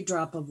 Every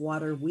drop of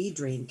water we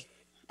drink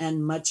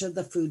and much of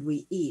the food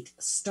we eat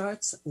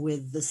starts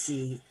with the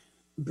sea.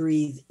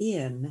 Breathe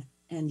in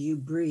and you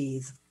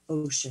breathe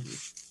ocean.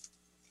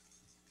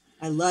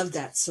 I love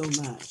that so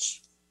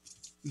much.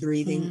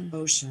 Breathing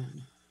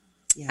ocean.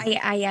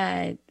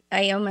 Yeah.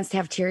 I almost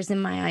have tears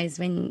in my eyes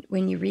when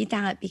you read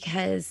that,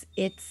 because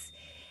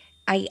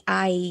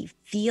I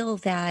feel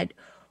that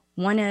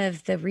one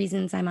of the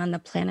reasons I'm on the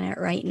planet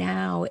right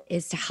now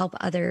is to help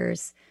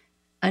others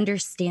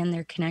understand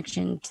their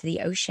connection to the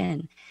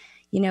ocean.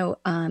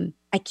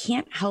 I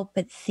can't help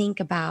but think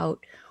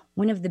about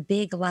one of the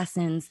big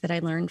lessons that I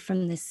learned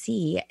from the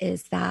sea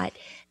is that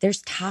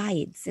there's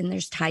tides, and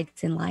there's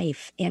tides in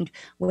life. And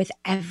with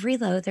every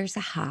low, there's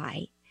a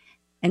high.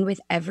 And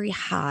with every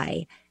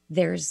high,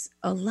 there's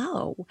a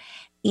low,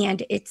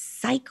 and it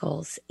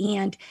cycles.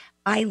 And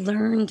I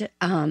learned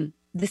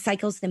the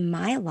cycles in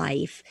my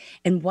life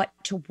and what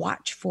to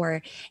watch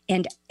for,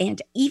 and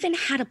even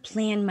how to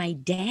plan my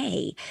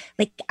day.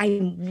 Like,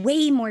 I'm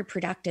way more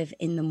productive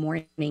in the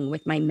morning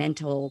with my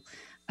mental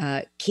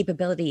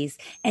capabilities,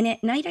 and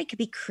at night I could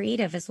be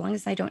creative as long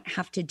as I don't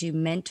have to do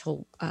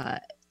mental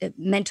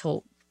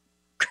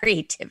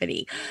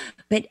creativity.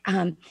 But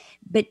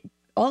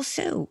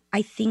also,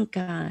 I think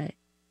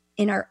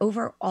in our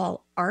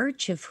overall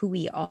arch of who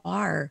we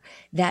are,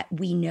 that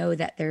we know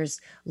that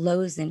there's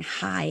lows and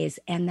highs,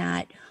 and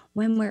that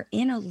when we're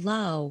in a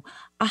low,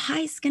 a high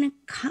is going to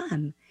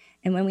come.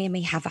 And when we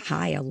may have a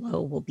high, a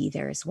low will be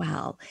there as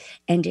well.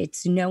 And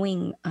it's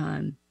knowing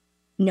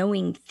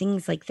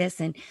things like this,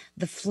 and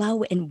the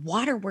flow, and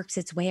water works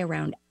its way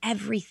around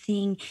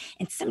everything.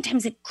 And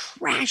sometimes it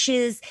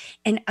crashes,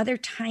 and other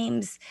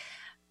times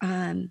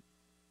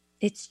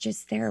it's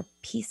just there,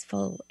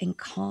 peaceful and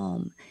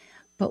calm.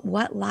 But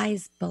what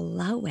lies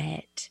below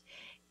it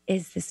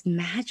is this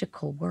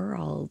magical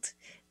world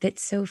that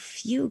so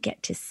few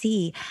get to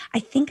see. I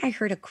think I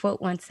heard a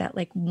quote once that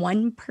like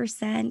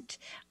 1%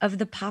 of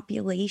the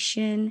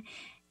population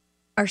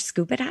are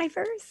scuba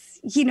divers,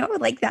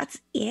 like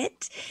that's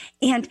it.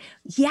 And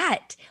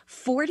yet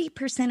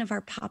 40% of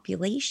our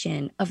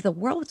population, of the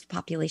world's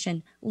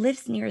population,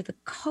 lives near the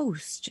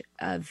coast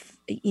of,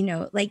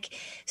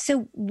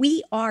 so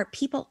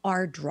people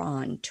are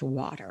drawn to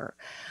water.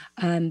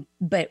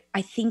 But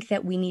I think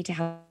that we need to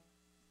have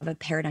a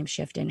paradigm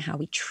shift in how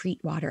we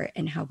treat water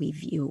and how we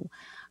view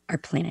our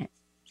planet.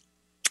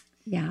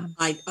 Yeah.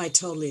 I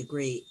totally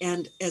agree.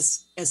 And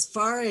as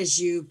far as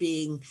you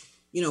being,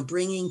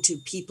 bringing to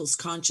people's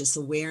conscious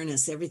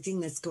awareness, everything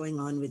that's going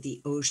on with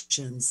the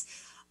oceans,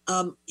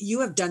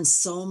 you have done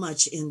so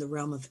much in the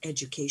realm of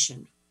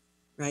education,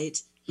 right?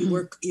 You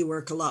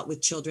work a lot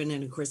with children,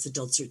 and of course,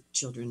 adults are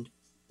children.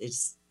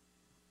 It's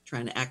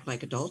trying to act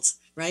like adults,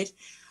 right?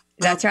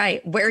 That's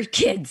right. We're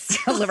kids,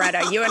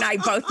 Loretta. You and I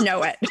both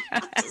know it.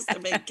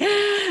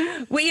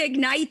 We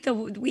ignite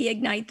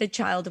the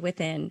child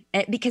within,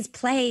 because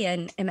play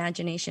and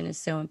imagination is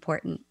so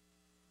important.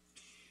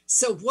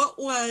 So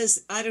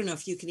I don't know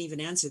if you can even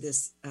answer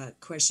this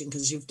question,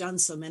 because you've done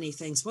so many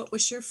things. What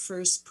was your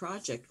first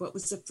project? What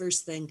was the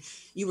first thing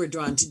you were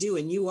drawn to do?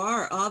 And you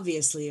are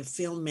obviously a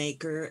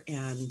filmmaker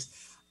and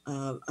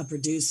a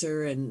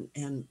producer,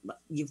 and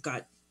you've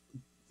got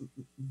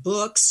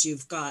books,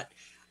 you've got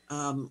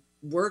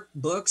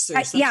workbooks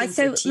or something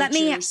for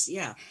teachers.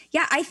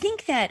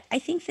 I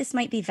think this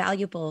might be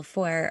valuable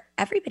for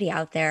everybody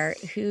out there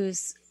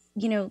who's,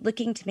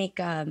 looking to make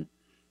a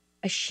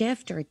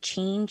shift or a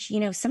change.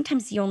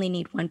 Sometimes you only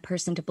need one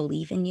person to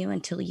believe in you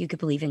until you could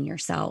believe in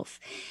yourself.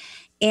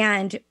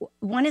 And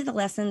one of the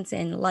lessons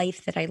in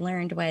life that I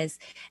learned was,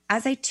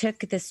 as I took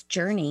this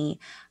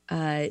journey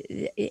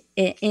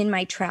in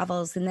my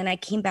travels, and then I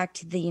came back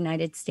to the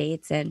United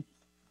States, and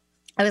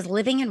I was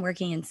living and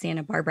working in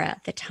Santa Barbara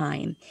at the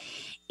time.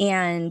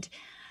 And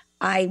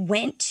I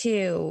went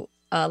to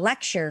a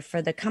lecture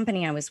for the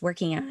company I was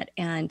working at.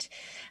 And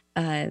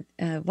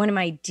one of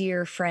my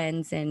dear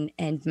friends and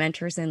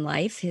mentors in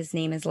life, his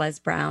name is Les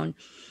Brown.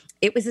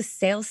 It was a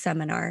sales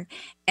seminar.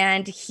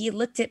 And he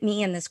looked at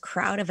me in this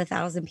crowd of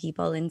 1,000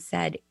 people and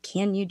said,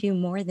 "Can you do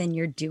more than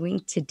you're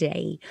doing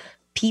today?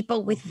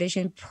 People with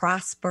vision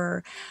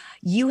prosper.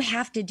 You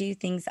have to do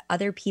things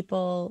other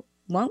people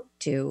won't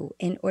do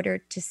in order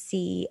to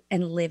see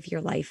and live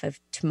your life of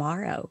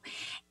tomorrow."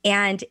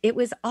 And it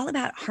was all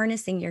about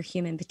harnessing your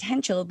human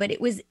potential, but it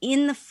was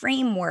in the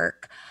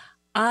framework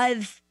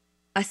of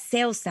a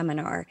sales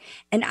seminar.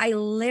 And I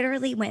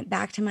literally went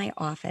back to my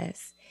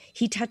office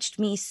he touched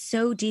me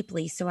so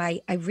deeply. So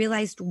I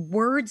realized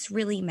words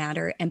really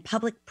matter and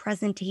public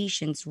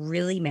presentations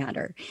really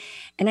matter.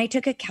 And I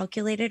took a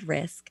calculated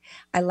risk.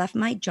 I left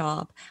my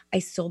job. I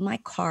sold my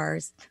car,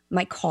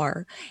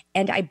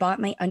 and I bought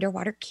my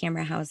underwater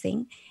camera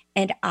housing.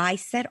 And I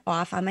set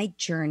off on my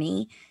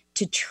journey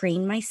to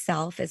train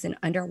myself as an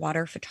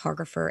underwater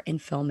photographer and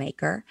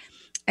filmmaker.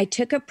 I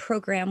took a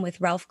program with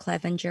Ralph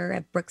Clevenger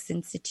at Brooks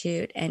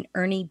Institute and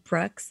Ernie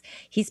Brooks.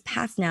 He's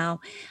passed now,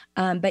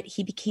 but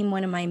he became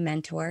one of my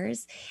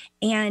mentors.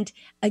 And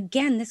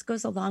again, this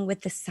goes along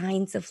with the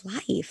signs of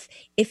life.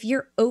 If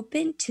you're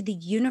open to the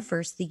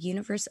universe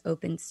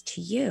opens to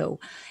you.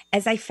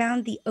 As I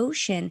found the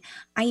ocean,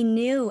 I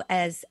knew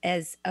as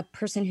a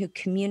person who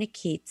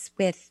communicates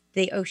with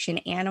the ocean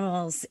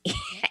animals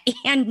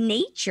and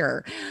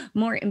nature,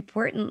 more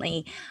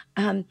importantly,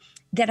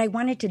 that I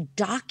wanted to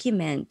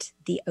document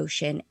the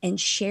ocean and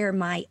share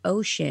my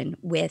ocean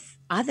with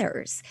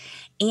others.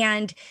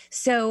 And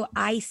so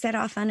I set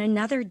off on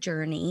another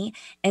journey.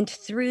 And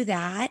through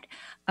that,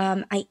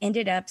 I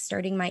ended up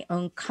starting my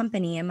own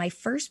company. And my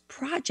first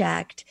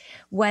project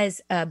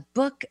was a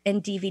book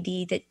and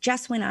DVD that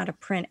just went out of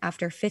print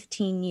after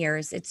 15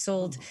 years. It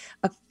sold,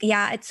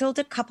 it sold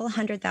a couple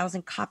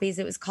 100,000 copies.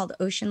 It was called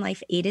Ocean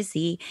Life A to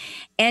Z.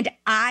 And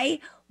I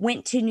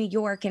went to New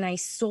York and I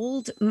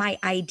sold my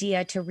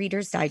idea to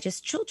Reader's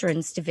Digest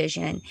Children's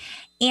Division.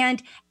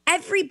 And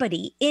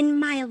everybody in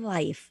my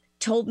life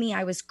told me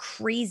I was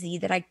crazy,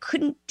 that I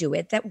couldn't do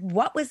it, that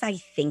what was I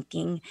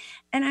thinking?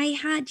 And I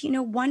had,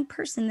 one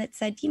person that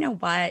said, you know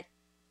what,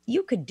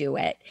 you could do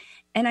it.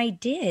 And I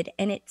did.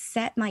 And it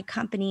set my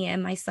company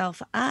and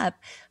myself up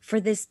for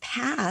this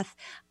path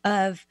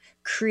of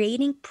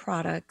creating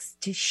products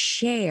to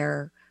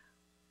share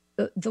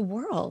the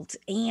world.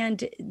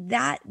 And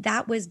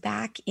that was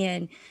back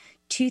in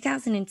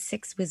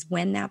 2006 was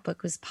when that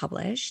book was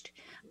published.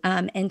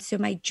 And so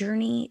my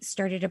journey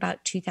started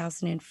about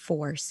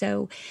 2004.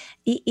 So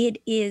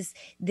it is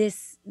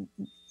this,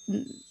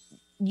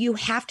 you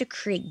have to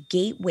create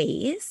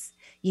gateways.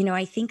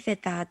 I think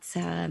that's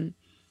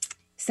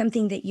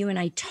something that you and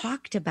I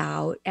talked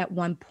about at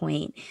one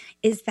point,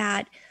 is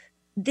that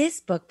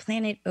this book,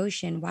 Planet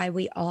Ocean, Why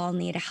We All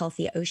Need a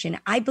Healthy Ocean,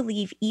 I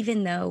believe,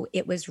 even though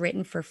it was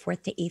written for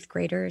 4th to 8th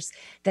graders,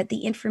 that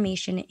the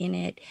information in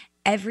it,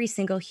 every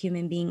single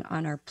human being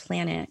on our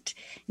planet,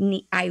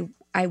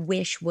 I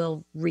wish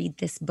will read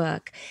this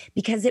book,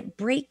 because it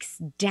breaks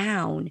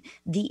down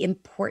the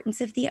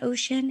importance of the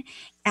ocean,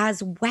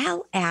 as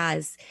well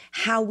as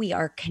how we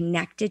are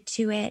connected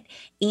to it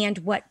and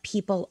what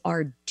people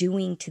are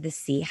doing to the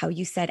sea. How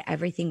you said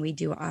everything we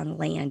do on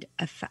land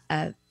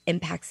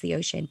impacts the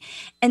ocean.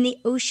 And the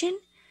ocean,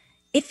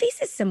 it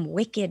faces some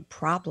wicked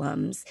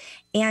problems.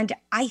 And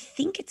I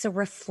think it's a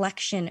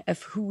reflection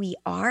of who we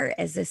are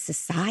as a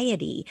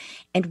society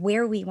and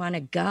where we want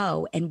to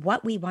go and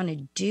what we want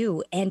to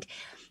do. And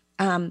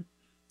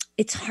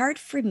it's hard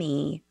for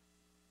me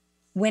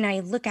when I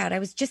look out. I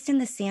was just in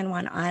the San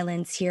Juan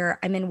Islands here.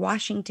 I'm in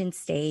Washington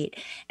State,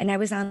 and I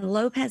was on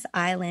Lopez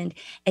Island.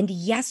 And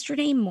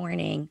yesterday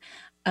morning,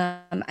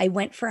 I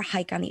went for a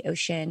hike on the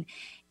ocean,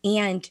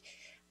 and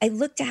I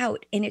looked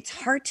out, and it's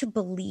hard to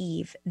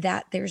believe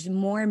that there's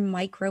more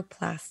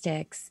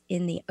microplastics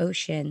in the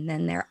ocean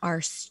than there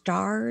are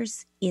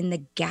stars in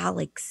the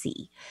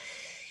galaxy.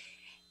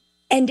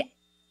 And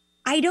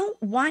I don't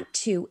want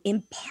to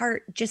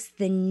impart just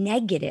the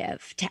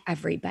negative to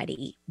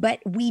everybody,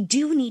 but we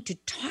do need to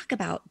talk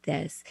about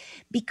this,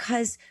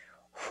 because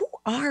who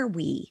are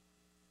we?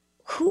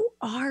 Who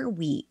are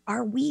we?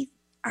 Are we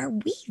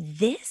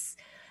this?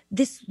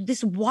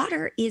 This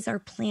water is our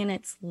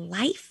planet's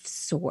life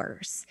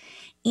source.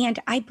 And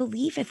I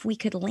believe if we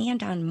could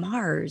land on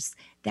Mars,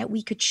 that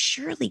we could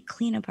surely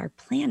clean up our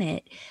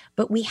planet,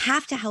 but we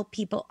have to help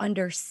people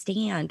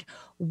understand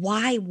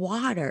why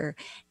water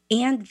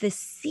and the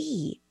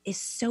sea is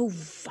so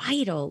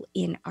vital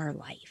in our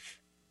life.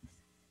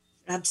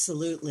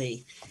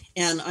 Absolutely.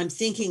 And I'm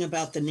thinking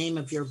about the name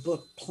of your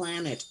book,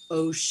 Planet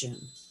Ocean,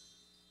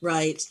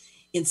 right?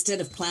 Instead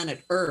of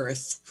Planet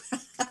Earth.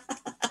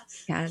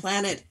 Yes.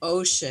 Planet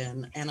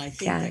Ocean. And I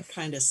think that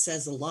kind of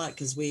says a lot,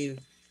 because I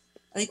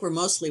think we're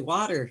mostly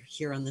water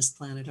here on this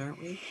planet,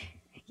 aren't we?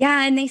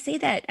 Yeah. And they say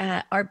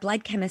that our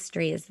blood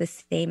chemistry is the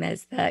same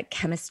as the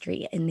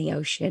chemistry in the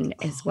ocean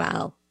as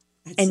well.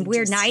 And we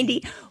are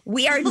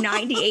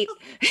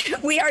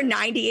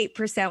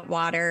 98%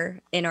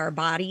 water in our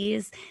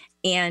bodies.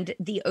 And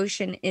the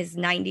ocean is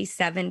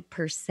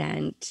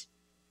 97%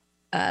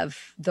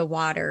 of the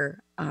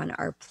water on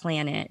our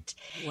planet.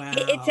 Wow.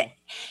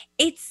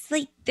 It's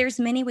like there's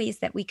many ways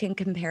that we can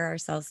compare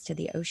ourselves to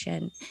the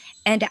ocean.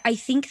 And I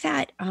think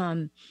that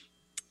I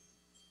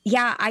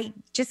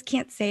just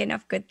can't say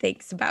enough good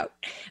things about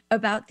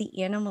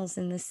the animals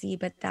in the sea,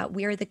 but that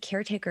we are the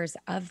caretakers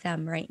of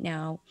them right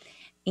now,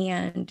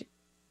 and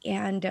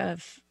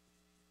of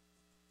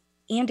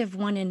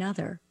one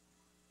another.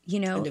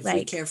 And if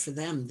we care for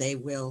them, they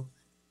will,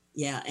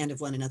 and of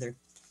one another.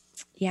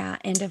 Yeah,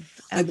 and of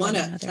I one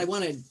another.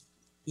 want to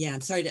Yeah,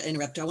 I'm sorry to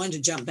interrupt. I wanted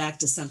to jump back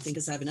to something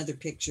because I have another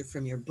picture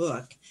from your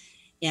book.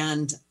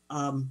 And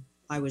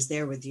I was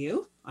there with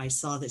you. I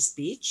saw this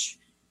beach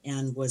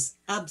and was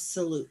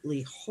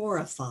absolutely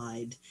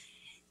horrified.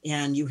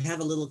 And you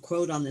have a little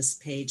quote on this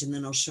page, and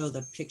then I'll show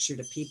the picture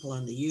to people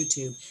on the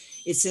YouTube.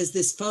 It says,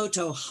 "This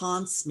photo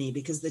haunts me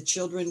because the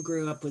children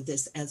grew up with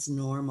this as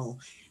normal.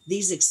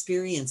 These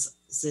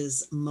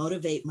experiences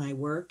motivate my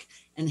work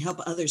and help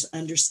others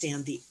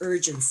understand the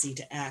urgency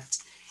to act."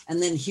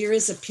 And then here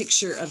is a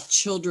picture of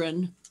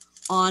children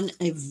on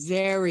a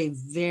very,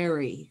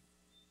 very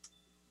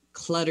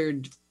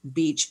cluttered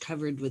beach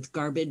covered with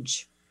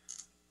garbage.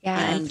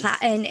 Yeah,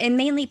 and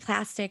mainly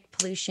plastic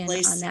pollution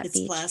on that beach.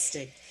 It's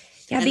plastic.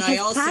 Yeah, and because I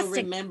also plastic,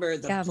 remember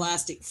the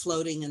plastic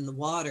floating in the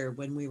water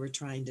when we were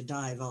trying to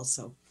dive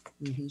also.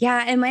 Mm-hmm.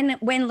 Yeah, and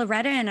when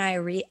Loretta and I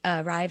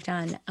arrived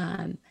on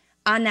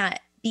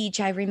that beach,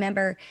 I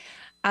remember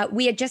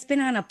we had just been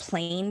on a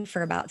plane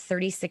for about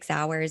 36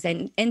 hours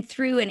and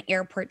through an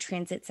airport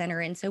transit center.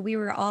 And so we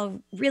were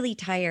all really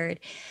tired,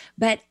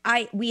 but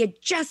we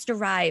had just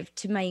arrived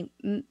to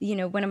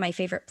one of my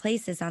favorite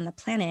places on the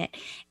planet.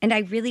 And I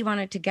really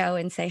wanted to go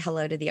and say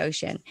hello to the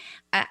ocean.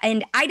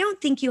 And I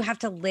don't think you have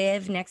to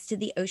live next to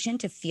the ocean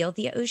to feel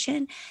the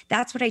ocean.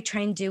 That's what I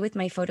try and do with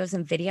my photos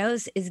and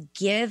videos, is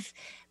give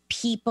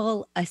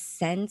people a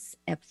sense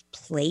of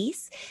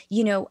place.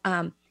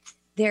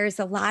 There's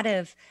a lot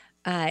of,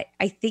 I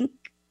think,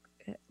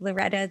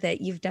 Loretta, that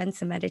you've done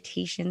some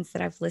meditations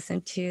that I've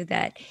listened to,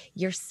 that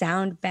your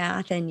sound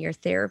bath and your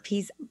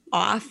therapies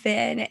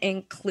often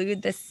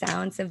include the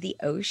sounds of the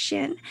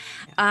ocean.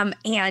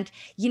 And,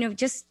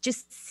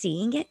 just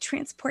seeing it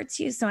transports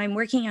you. So I'm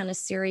working on a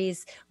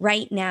series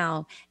right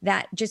now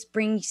that just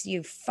brings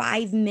you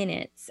 5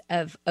 minutes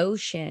of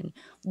ocean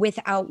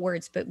without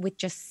words, but with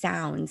just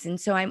sounds. And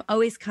so I'm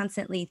always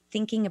constantly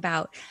thinking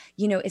about,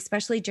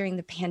 especially during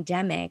the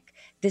pandemic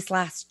this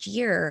last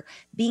year,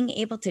 being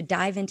able to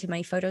dive into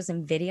my photos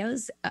and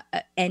videos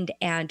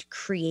and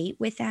create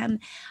with them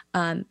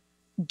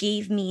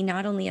gave me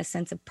not only a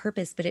sense of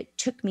purpose, but it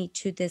took me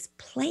to this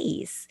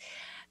place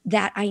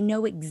that I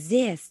know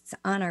exists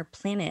on our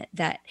planet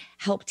that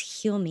helped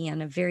heal me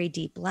on a very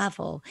deep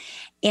level.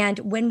 And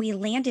when we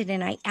landed,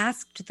 and I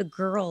asked the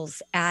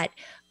girls at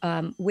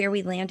where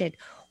we landed,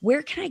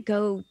 where can I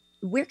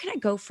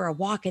go for a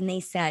walk? And they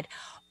said,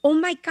 "Oh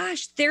my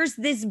gosh, there's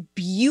this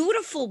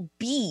beautiful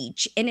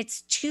beach and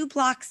it's 2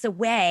 blocks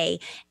away."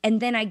 And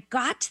then I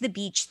got to the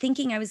beach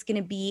thinking I was going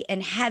to be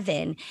in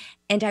heaven,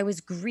 and I was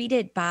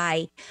greeted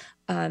by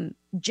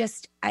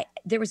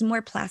there was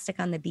more plastic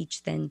on the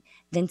beach than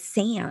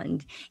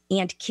sand,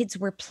 and kids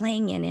were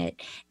playing in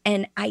it.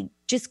 And I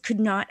just could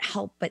not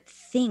help but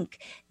think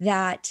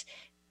that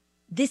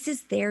this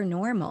is their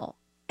normal,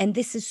 and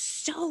this is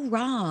so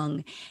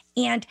wrong.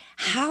 And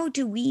how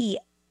do we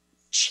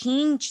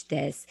change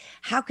this?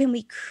 How can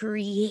we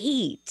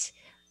create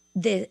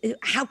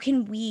how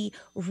can we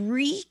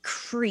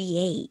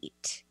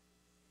recreate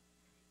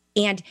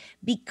and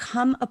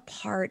become a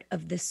part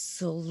of the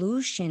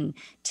solution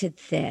to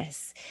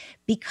this?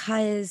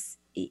 Because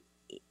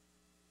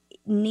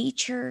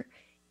nature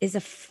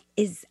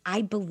is,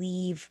 I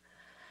believe,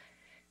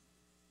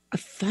 a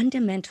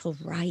fundamental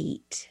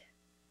right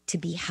to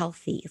be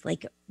healthy.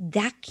 Like,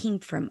 that came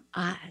from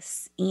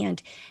us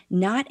and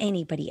not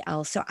anybody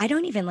else. So I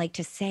don't even like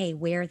to say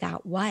where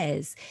that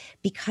was,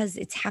 because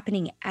it's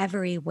happening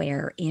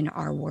everywhere in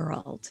our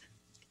world.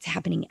 It's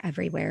happening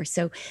everywhere.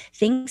 So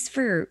thanks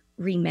for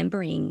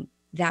remembering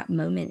that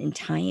moment in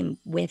time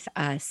with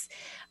us.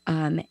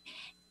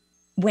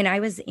 When I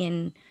was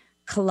in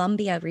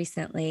Colombia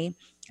recently,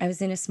 I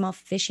was in a small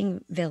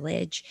fishing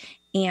village,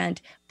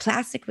 and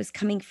plastic was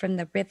coming from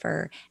the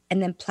river,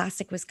 and then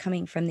plastic was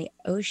coming from the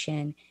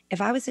ocean. If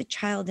I was a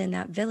child in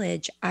that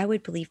village, I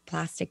would believe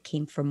plastic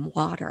came from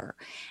water.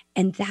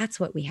 And that's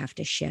what we have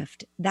to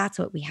shift. That's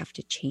what we have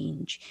to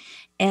change.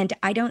 And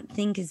I don't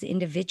think as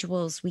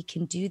individuals we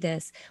can do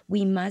this.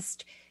 We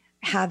must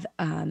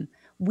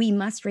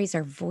raise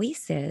our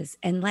voices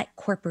and let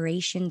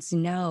corporations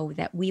know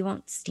that we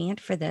won't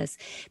stand for this,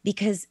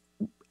 because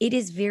it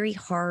is very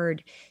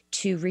hard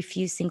to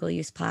refuse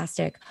single-use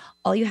plastic.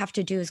 All you have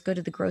to do is go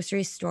to the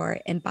grocery store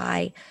and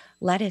buy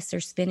lettuce or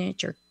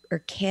spinach or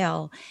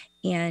kale,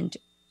 and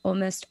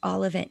almost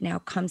all of it now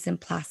comes in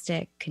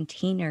plastic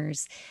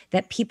containers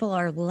that people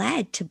are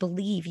led to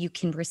believe you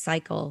can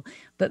recycle,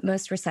 but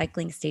most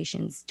recycling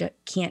stations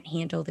can't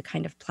handle the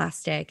kind of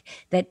plastic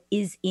that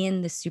is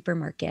in the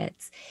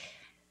supermarkets.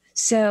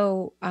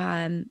 So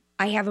I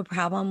have a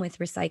problem with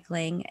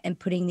recycling and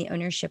putting the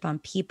ownership on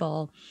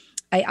people.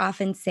 I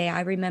often say, I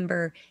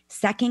remember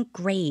 2nd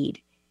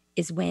grade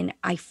is when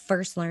I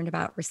first learned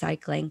about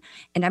recycling.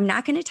 And I'm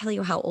not going to tell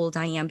you how old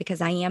I am,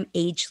 because I am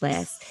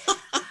ageless.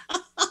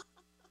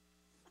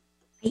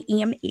 I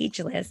am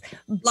ageless.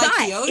 Like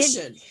the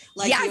ocean.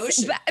 The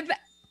ocean.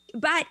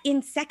 But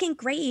in 2nd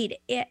grade,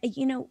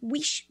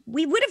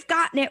 we would have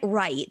gotten it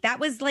right. That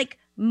was like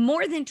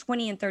more than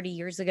 20 and 30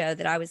 years ago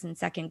that I was in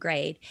second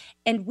grade,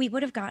 and we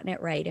would have gotten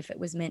it right if it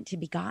was meant to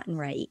be gotten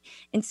right.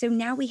 And so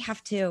now we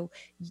have to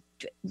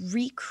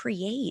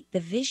recreate the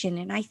vision.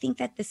 And I think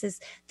that this is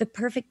the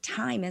perfect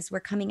time as we're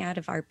coming out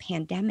of our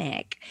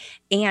pandemic.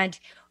 And,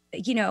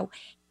 you know,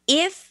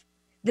 if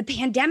the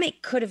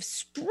pandemic could have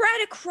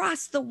spread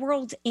across the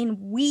world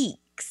in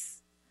weeks,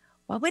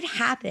 what would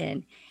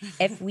happen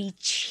if we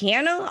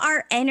channel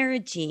our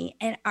energy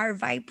and our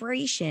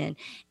vibration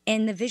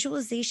and the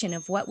visualization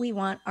of what we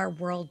want our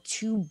world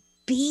to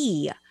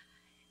be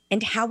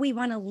and how we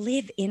want to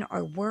live in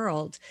our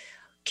world?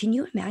 Can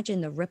you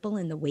imagine the ripple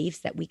and the waves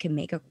that we can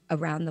make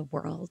around the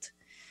world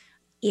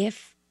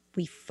if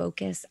we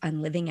focus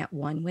on living at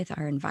one with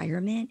our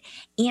environment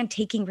and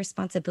taking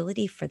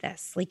responsibility for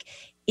this? Like,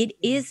 it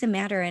is a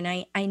matter. And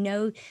I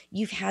know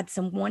you've had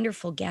some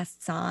wonderful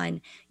guests on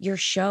your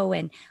show.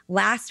 And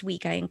last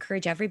week, I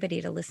encourage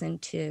everybody to listen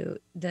to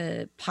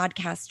the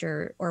podcast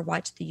or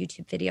watch the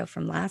YouTube video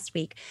from last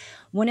week.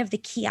 One of the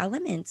key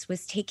elements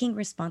was taking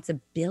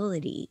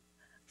responsibility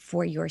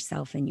for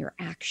yourself and your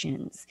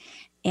actions.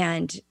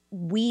 And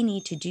we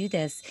need to do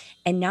this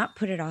and not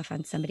put it off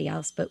on somebody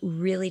else, but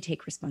really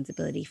take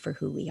responsibility for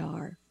who we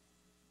are.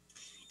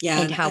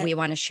 Yeah. And how we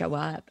want to show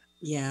up.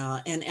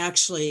 Yeah. And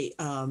actually,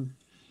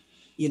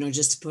 you know,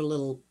 just to put a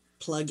little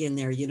plug in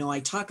there, you know,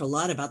 I talk a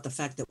lot about the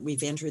fact that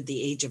we've entered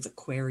the age of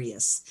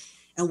Aquarius,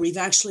 and we've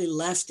actually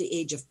left the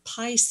age of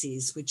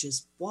Pisces, which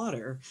is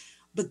water.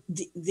 But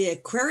the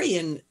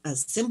Aquarian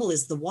symbol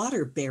is the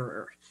water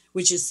bearer,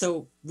 which is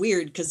so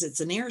weird because it's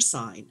an air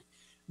sign.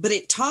 But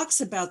it talks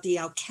about the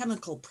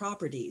alchemical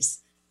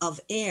properties of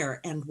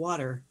air and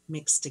water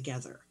mixed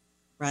together,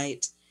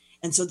 right?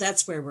 And so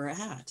that's where we're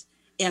at.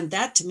 And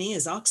that to me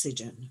is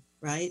oxygen,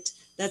 right?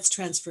 That's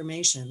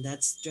transformation.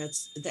 That's and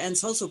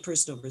it's also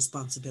personal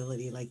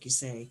responsibility, like you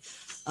say.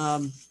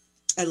 I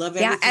love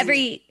everything. Yeah,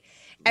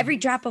 every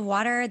drop of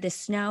water, the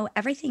snow,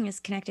 everything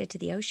is connected to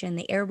the ocean.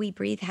 The air we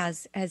breathe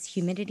has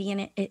humidity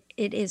in it.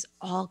 It is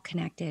all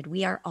connected.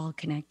 We are all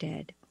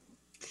connected.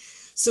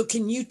 So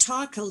can you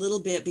talk a little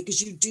bit,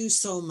 because you do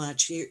so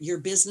much, your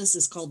business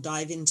is called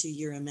Dive Into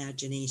Your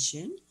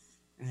Imagination,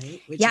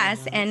 right?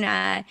 Yes. And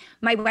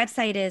my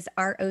website is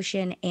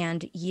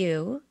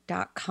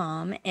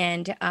ouroceanandyou.com,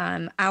 and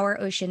Our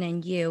Ocean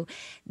and You,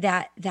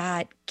 that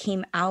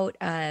came out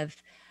of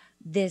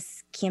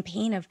this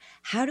campaign of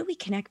how do we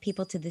connect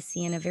people to the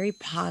sea in a very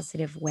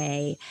positive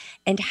way,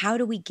 and how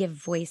do we give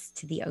voice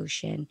to the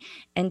ocean?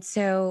 And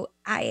so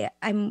I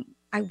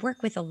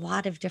work with a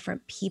lot of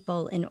different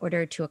people in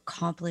order to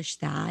accomplish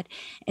that.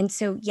 And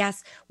so,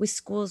 yes, with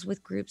schools,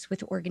 with groups,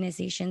 with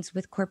organizations,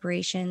 with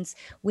corporations,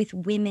 with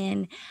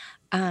women,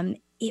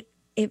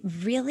 it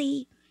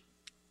really,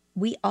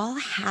 we all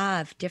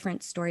have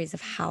different stories of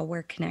how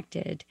we're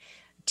connected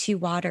to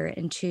water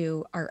and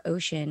to our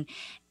ocean.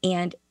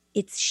 And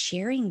it's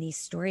sharing these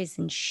stories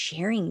and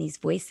sharing these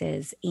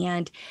voices.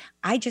 And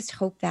I just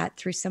hope that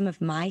through some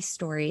of my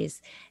stories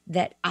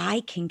that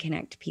I can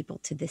connect people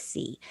to the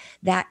sea,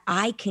 that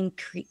I can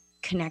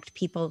connect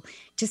people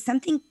to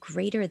something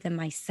greater than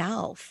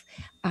myself,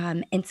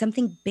 and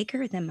something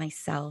bigger than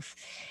myself,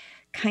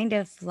 kind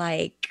of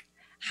like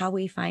how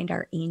we find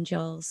our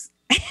angels.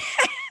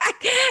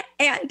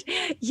 And,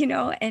 you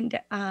know, and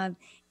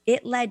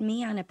it led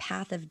me on a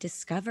path of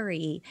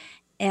discovery.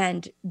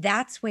 And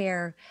that's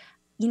where,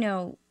 you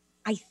know,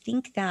 I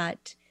think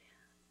that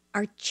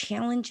our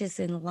challenges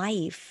in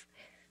life,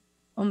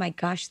 oh my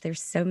gosh,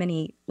 there's so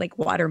many like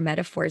water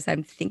metaphors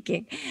I'm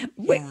thinking.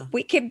 Yeah.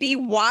 We can be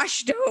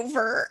washed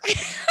over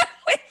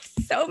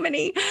with so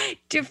many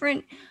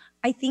different,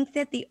 I think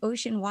that the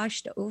ocean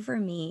washed over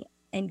me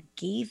and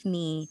gave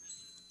me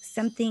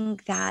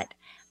something that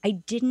I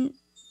didn't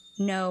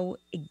know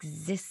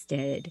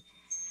existed.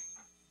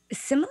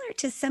 Similar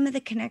to some of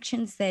the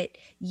connections that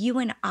you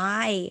and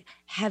I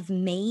have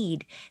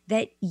made,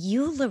 that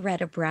you,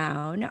 Loretta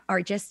Brown,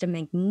 are just a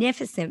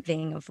magnificent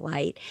being of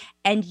light,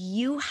 and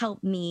you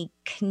help me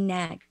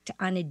connect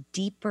on a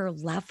deeper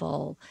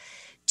level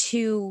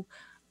to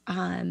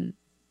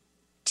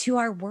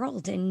our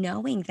world, and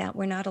knowing that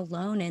we're not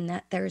alone, and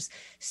that there's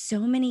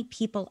so many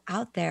people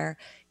out there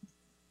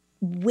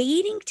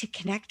waiting to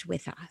connect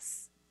with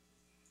us.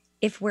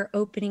 If we're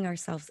opening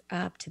ourselves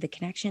up to the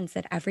connections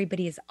that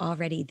everybody is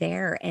already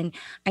there. And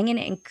I'm going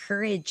to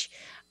encourage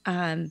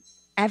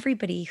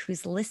everybody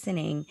who's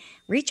listening,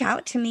 reach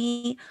out to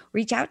me,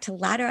 reach out to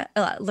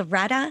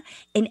Loretta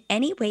in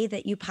any way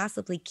that you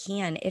possibly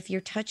can, if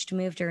you're touched,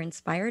 moved, or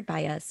inspired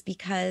by us,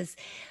 because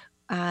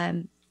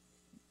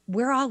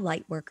we're all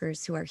light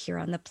workers who are here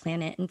on the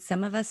planet, and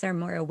some of us are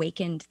more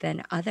awakened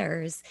than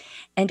others.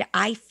 And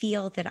I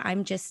feel that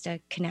I'm just a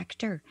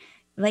connector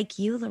like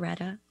you,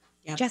 Loretta.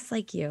 Yep. Just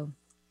like you.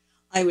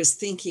 I was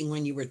thinking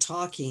when you were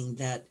talking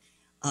that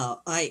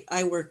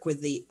I work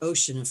with the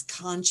ocean of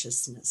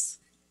consciousness,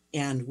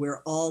 and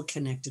we're all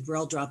connected. We're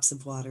all drops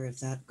of water of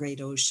that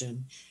great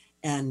ocean.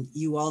 And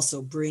you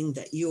also bring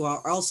that, you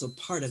are also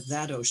part of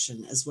that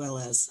ocean, as well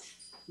as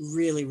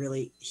really,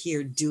 really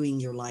here doing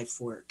your life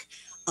work.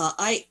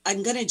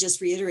 I'm going to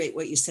just reiterate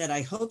what you said.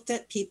 I hope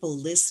that people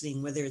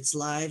listening, whether it's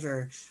live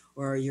or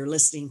you're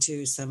listening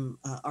to some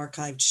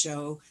archived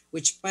show,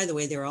 which, by the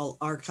way, they're all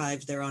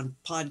archived. They're on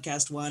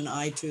Podcast One,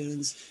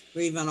 iTunes,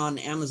 or even on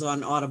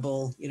Amazon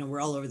Audible.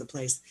 We're all over the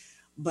place.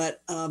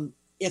 But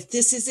if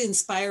this is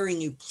inspiring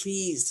you,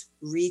 please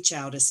reach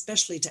out,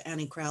 especially to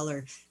Annie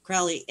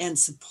Crowley, and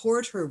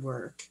support her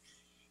work,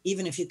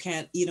 even if you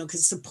can't,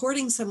 because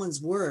supporting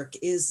someone's work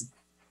is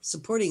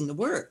supporting the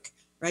work,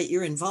 right?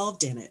 You're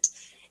involved in it.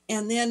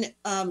 And then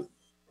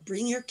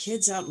bring your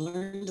kids out and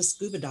learn to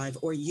scuba dive,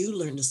 or you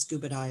learn to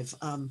scuba dive.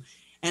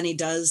 Annie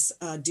does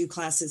do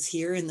classes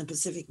here in the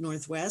Pacific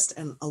Northwest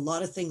and a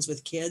lot of things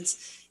with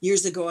kids.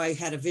 Years ago, I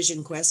had a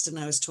vision quest and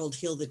I was told,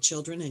 heal the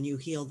children and you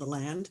heal the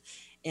land.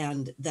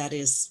 And that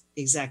is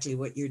exactly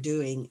what you're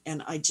doing.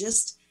 And I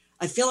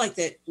feel like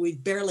that we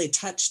barely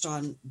touched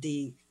on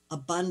the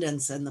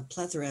abundance and the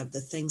plethora of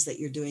the things that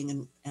you're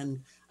doing.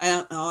 And I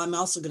don't know, I'm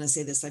also going to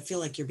say this, I feel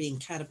like you're being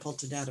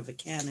catapulted out of a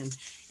cannon,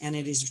 and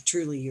it is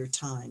truly your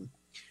time.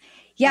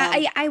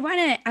 Yeah, I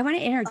want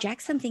to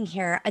interject something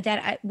here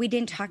that we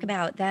didn't talk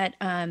about. That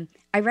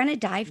I run a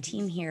dive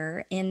team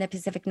here in the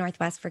Pacific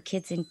Northwest for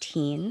kids and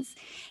teens,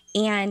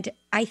 and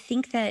I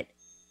think that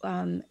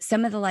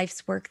some of the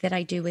life's work that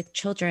I do with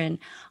children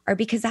are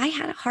because I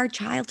had a hard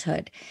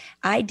childhood.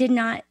 I did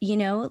not,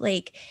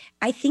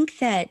 I think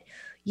that,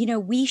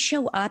 we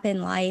show up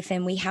in life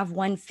and we have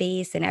one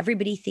face and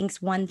everybody thinks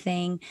one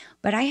thing,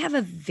 but I have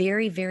a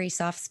very, very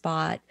soft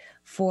spot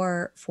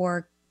for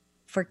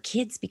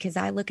kids because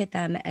I look at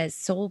them as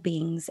soul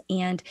beings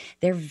and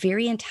they're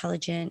very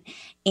intelligent.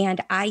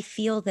 And I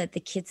feel that the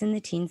kids and the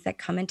teens that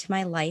come into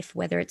my life,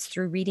 whether it's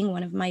through reading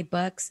one of my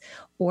books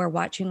or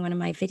watching one of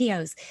my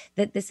videos,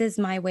 that this is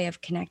my way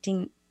of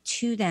connecting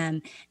to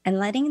them and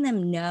letting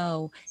them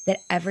know that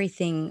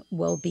everything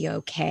will be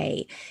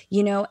okay,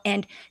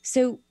 And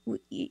so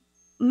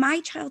my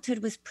childhood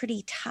was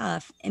pretty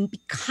tough. And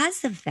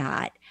because of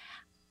that,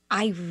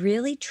 I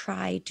really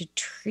tried to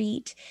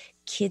treat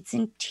kids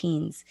and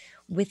teens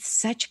with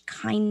such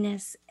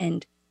kindness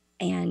and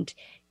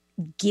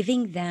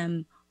giving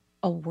them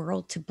a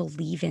world to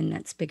believe in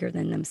that's bigger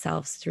than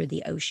themselves through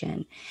the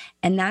ocean.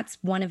 And that's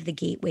one of the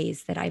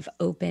gateways that I've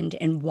opened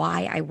and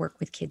why I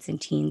work with kids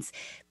and teens,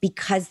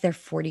 because they're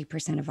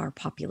 40% of our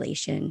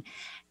population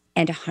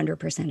and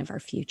 100% of our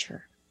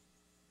future.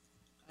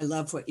 I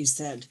love what you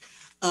said.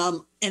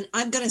 And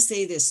I'm going to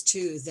say this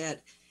too,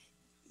 that,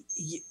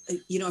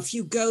 if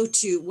you go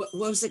to, what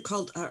was it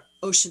called?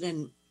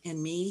 Ocean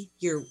and Me,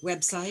 your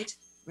website,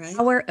 right?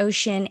 Our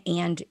Ocean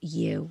and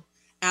You.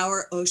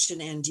 Our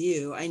Ocean and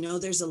You. I know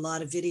there's a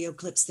lot of video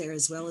clips there,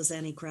 as well as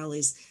Annie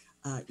Crowley's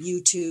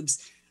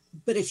YouTubes.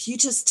 But if you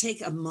just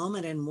take a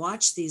moment and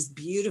watch these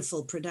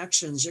beautiful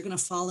productions, you're going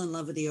to fall in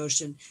love with the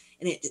ocean,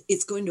 and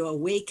it's going to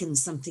awaken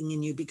something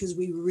in you, because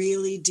we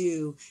really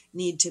do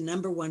need to,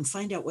 number one,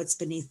 find out what's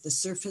beneath the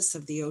surface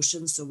of the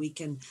ocean so we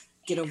can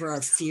get over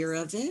our fear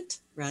of it,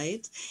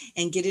 right?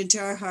 And get into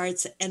our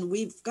hearts. And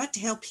we've got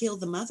to help heal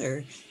the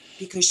mother,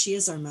 because she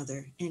is our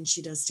mother and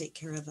she does take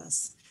care of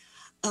us.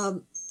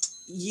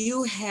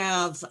 You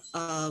have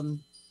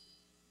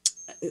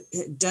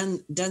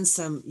done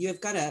some, you have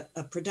got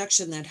a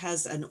production that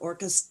has an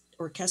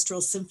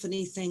orchestral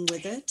symphony thing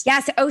with it.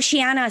 Yes,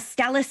 Oceana,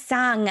 Stella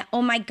sung.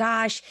 Oh my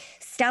gosh.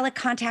 Stella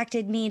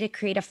contacted me to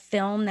create a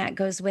film that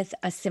goes with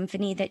a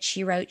symphony that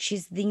she wrote.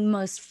 She's the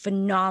most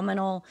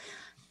phenomenal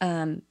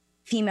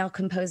female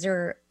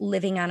composer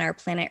living on our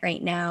planet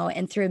right now.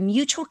 And through a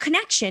mutual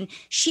connection,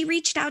 she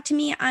reached out to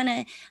me on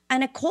a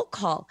cold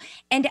call.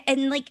 And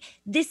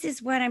this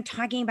is what I'm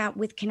talking about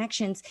with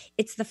connections.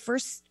 It's the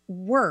first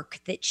work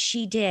that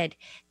she did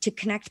to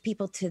connect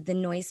people to the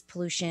noise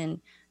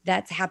pollution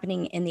that's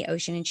happening in the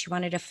ocean. And she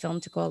wanted a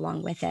film to go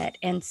along with it.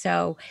 And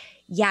so,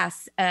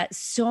 yes,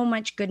 so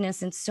much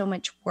goodness and so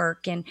much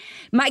work. And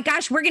my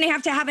gosh, we're going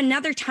to have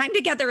another time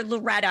together,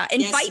 Loretta.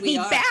 Invite me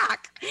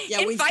back.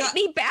 Yeah, invite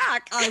me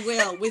back. I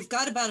will. We've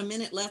got about a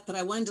minute left, but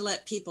I wanted to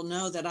let people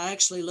know that I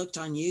actually looked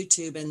on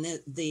YouTube, and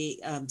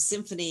the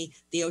symphony,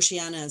 the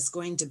Oceana, is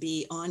going to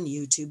be on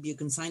YouTube. You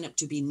can sign up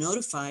to be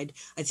notified.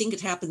 I think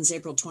it happens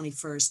April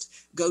 21st.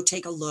 Go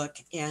take a look,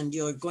 and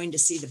you're going to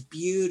see the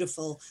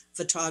beautiful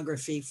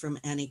photography from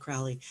Annie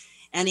Crowley.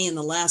 Annie, in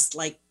the last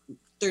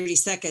 30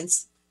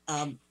 seconds,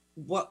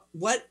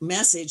 what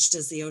message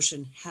does the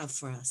ocean have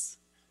for us?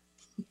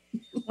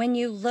 When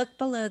you look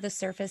below the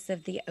surface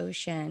of the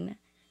ocean,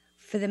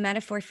 for the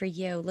metaphor for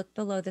you, look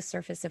below the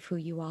surface of who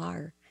you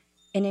are.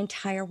 An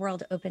entire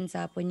world opens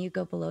up when you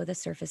go below the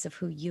surface of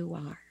who you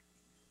are.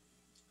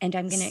 And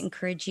I'm going to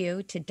encourage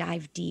you to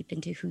dive deep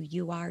into who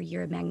you are.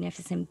 You're a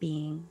magnificent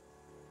being.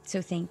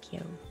 So thank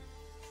you.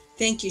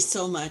 Thank you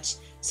so much.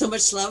 So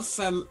much love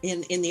from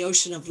in the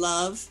ocean of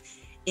love.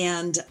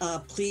 And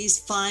please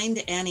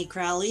find Annie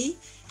Crowley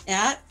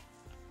at,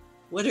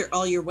 what are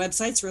all your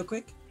websites real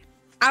quick?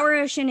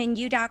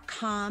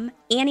 OurOceanandYou.com,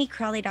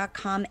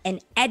 AnnieCrowley.com, and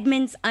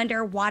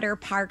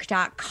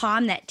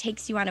Edmond'sUnderwaterPark.com. That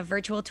takes you on a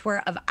virtual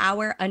tour of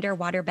our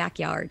underwater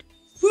backyard.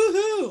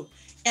 Woohoo!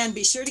 And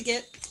be sure to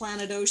get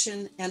Planet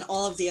Ocean and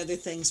all of the other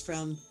things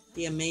from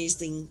the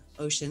amazing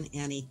Ocean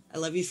Annie. I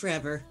love you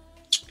forever.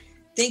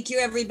 Thank you,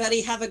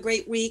 everybody. Have a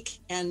great week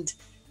and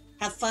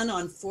have fun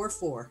on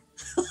 4/4.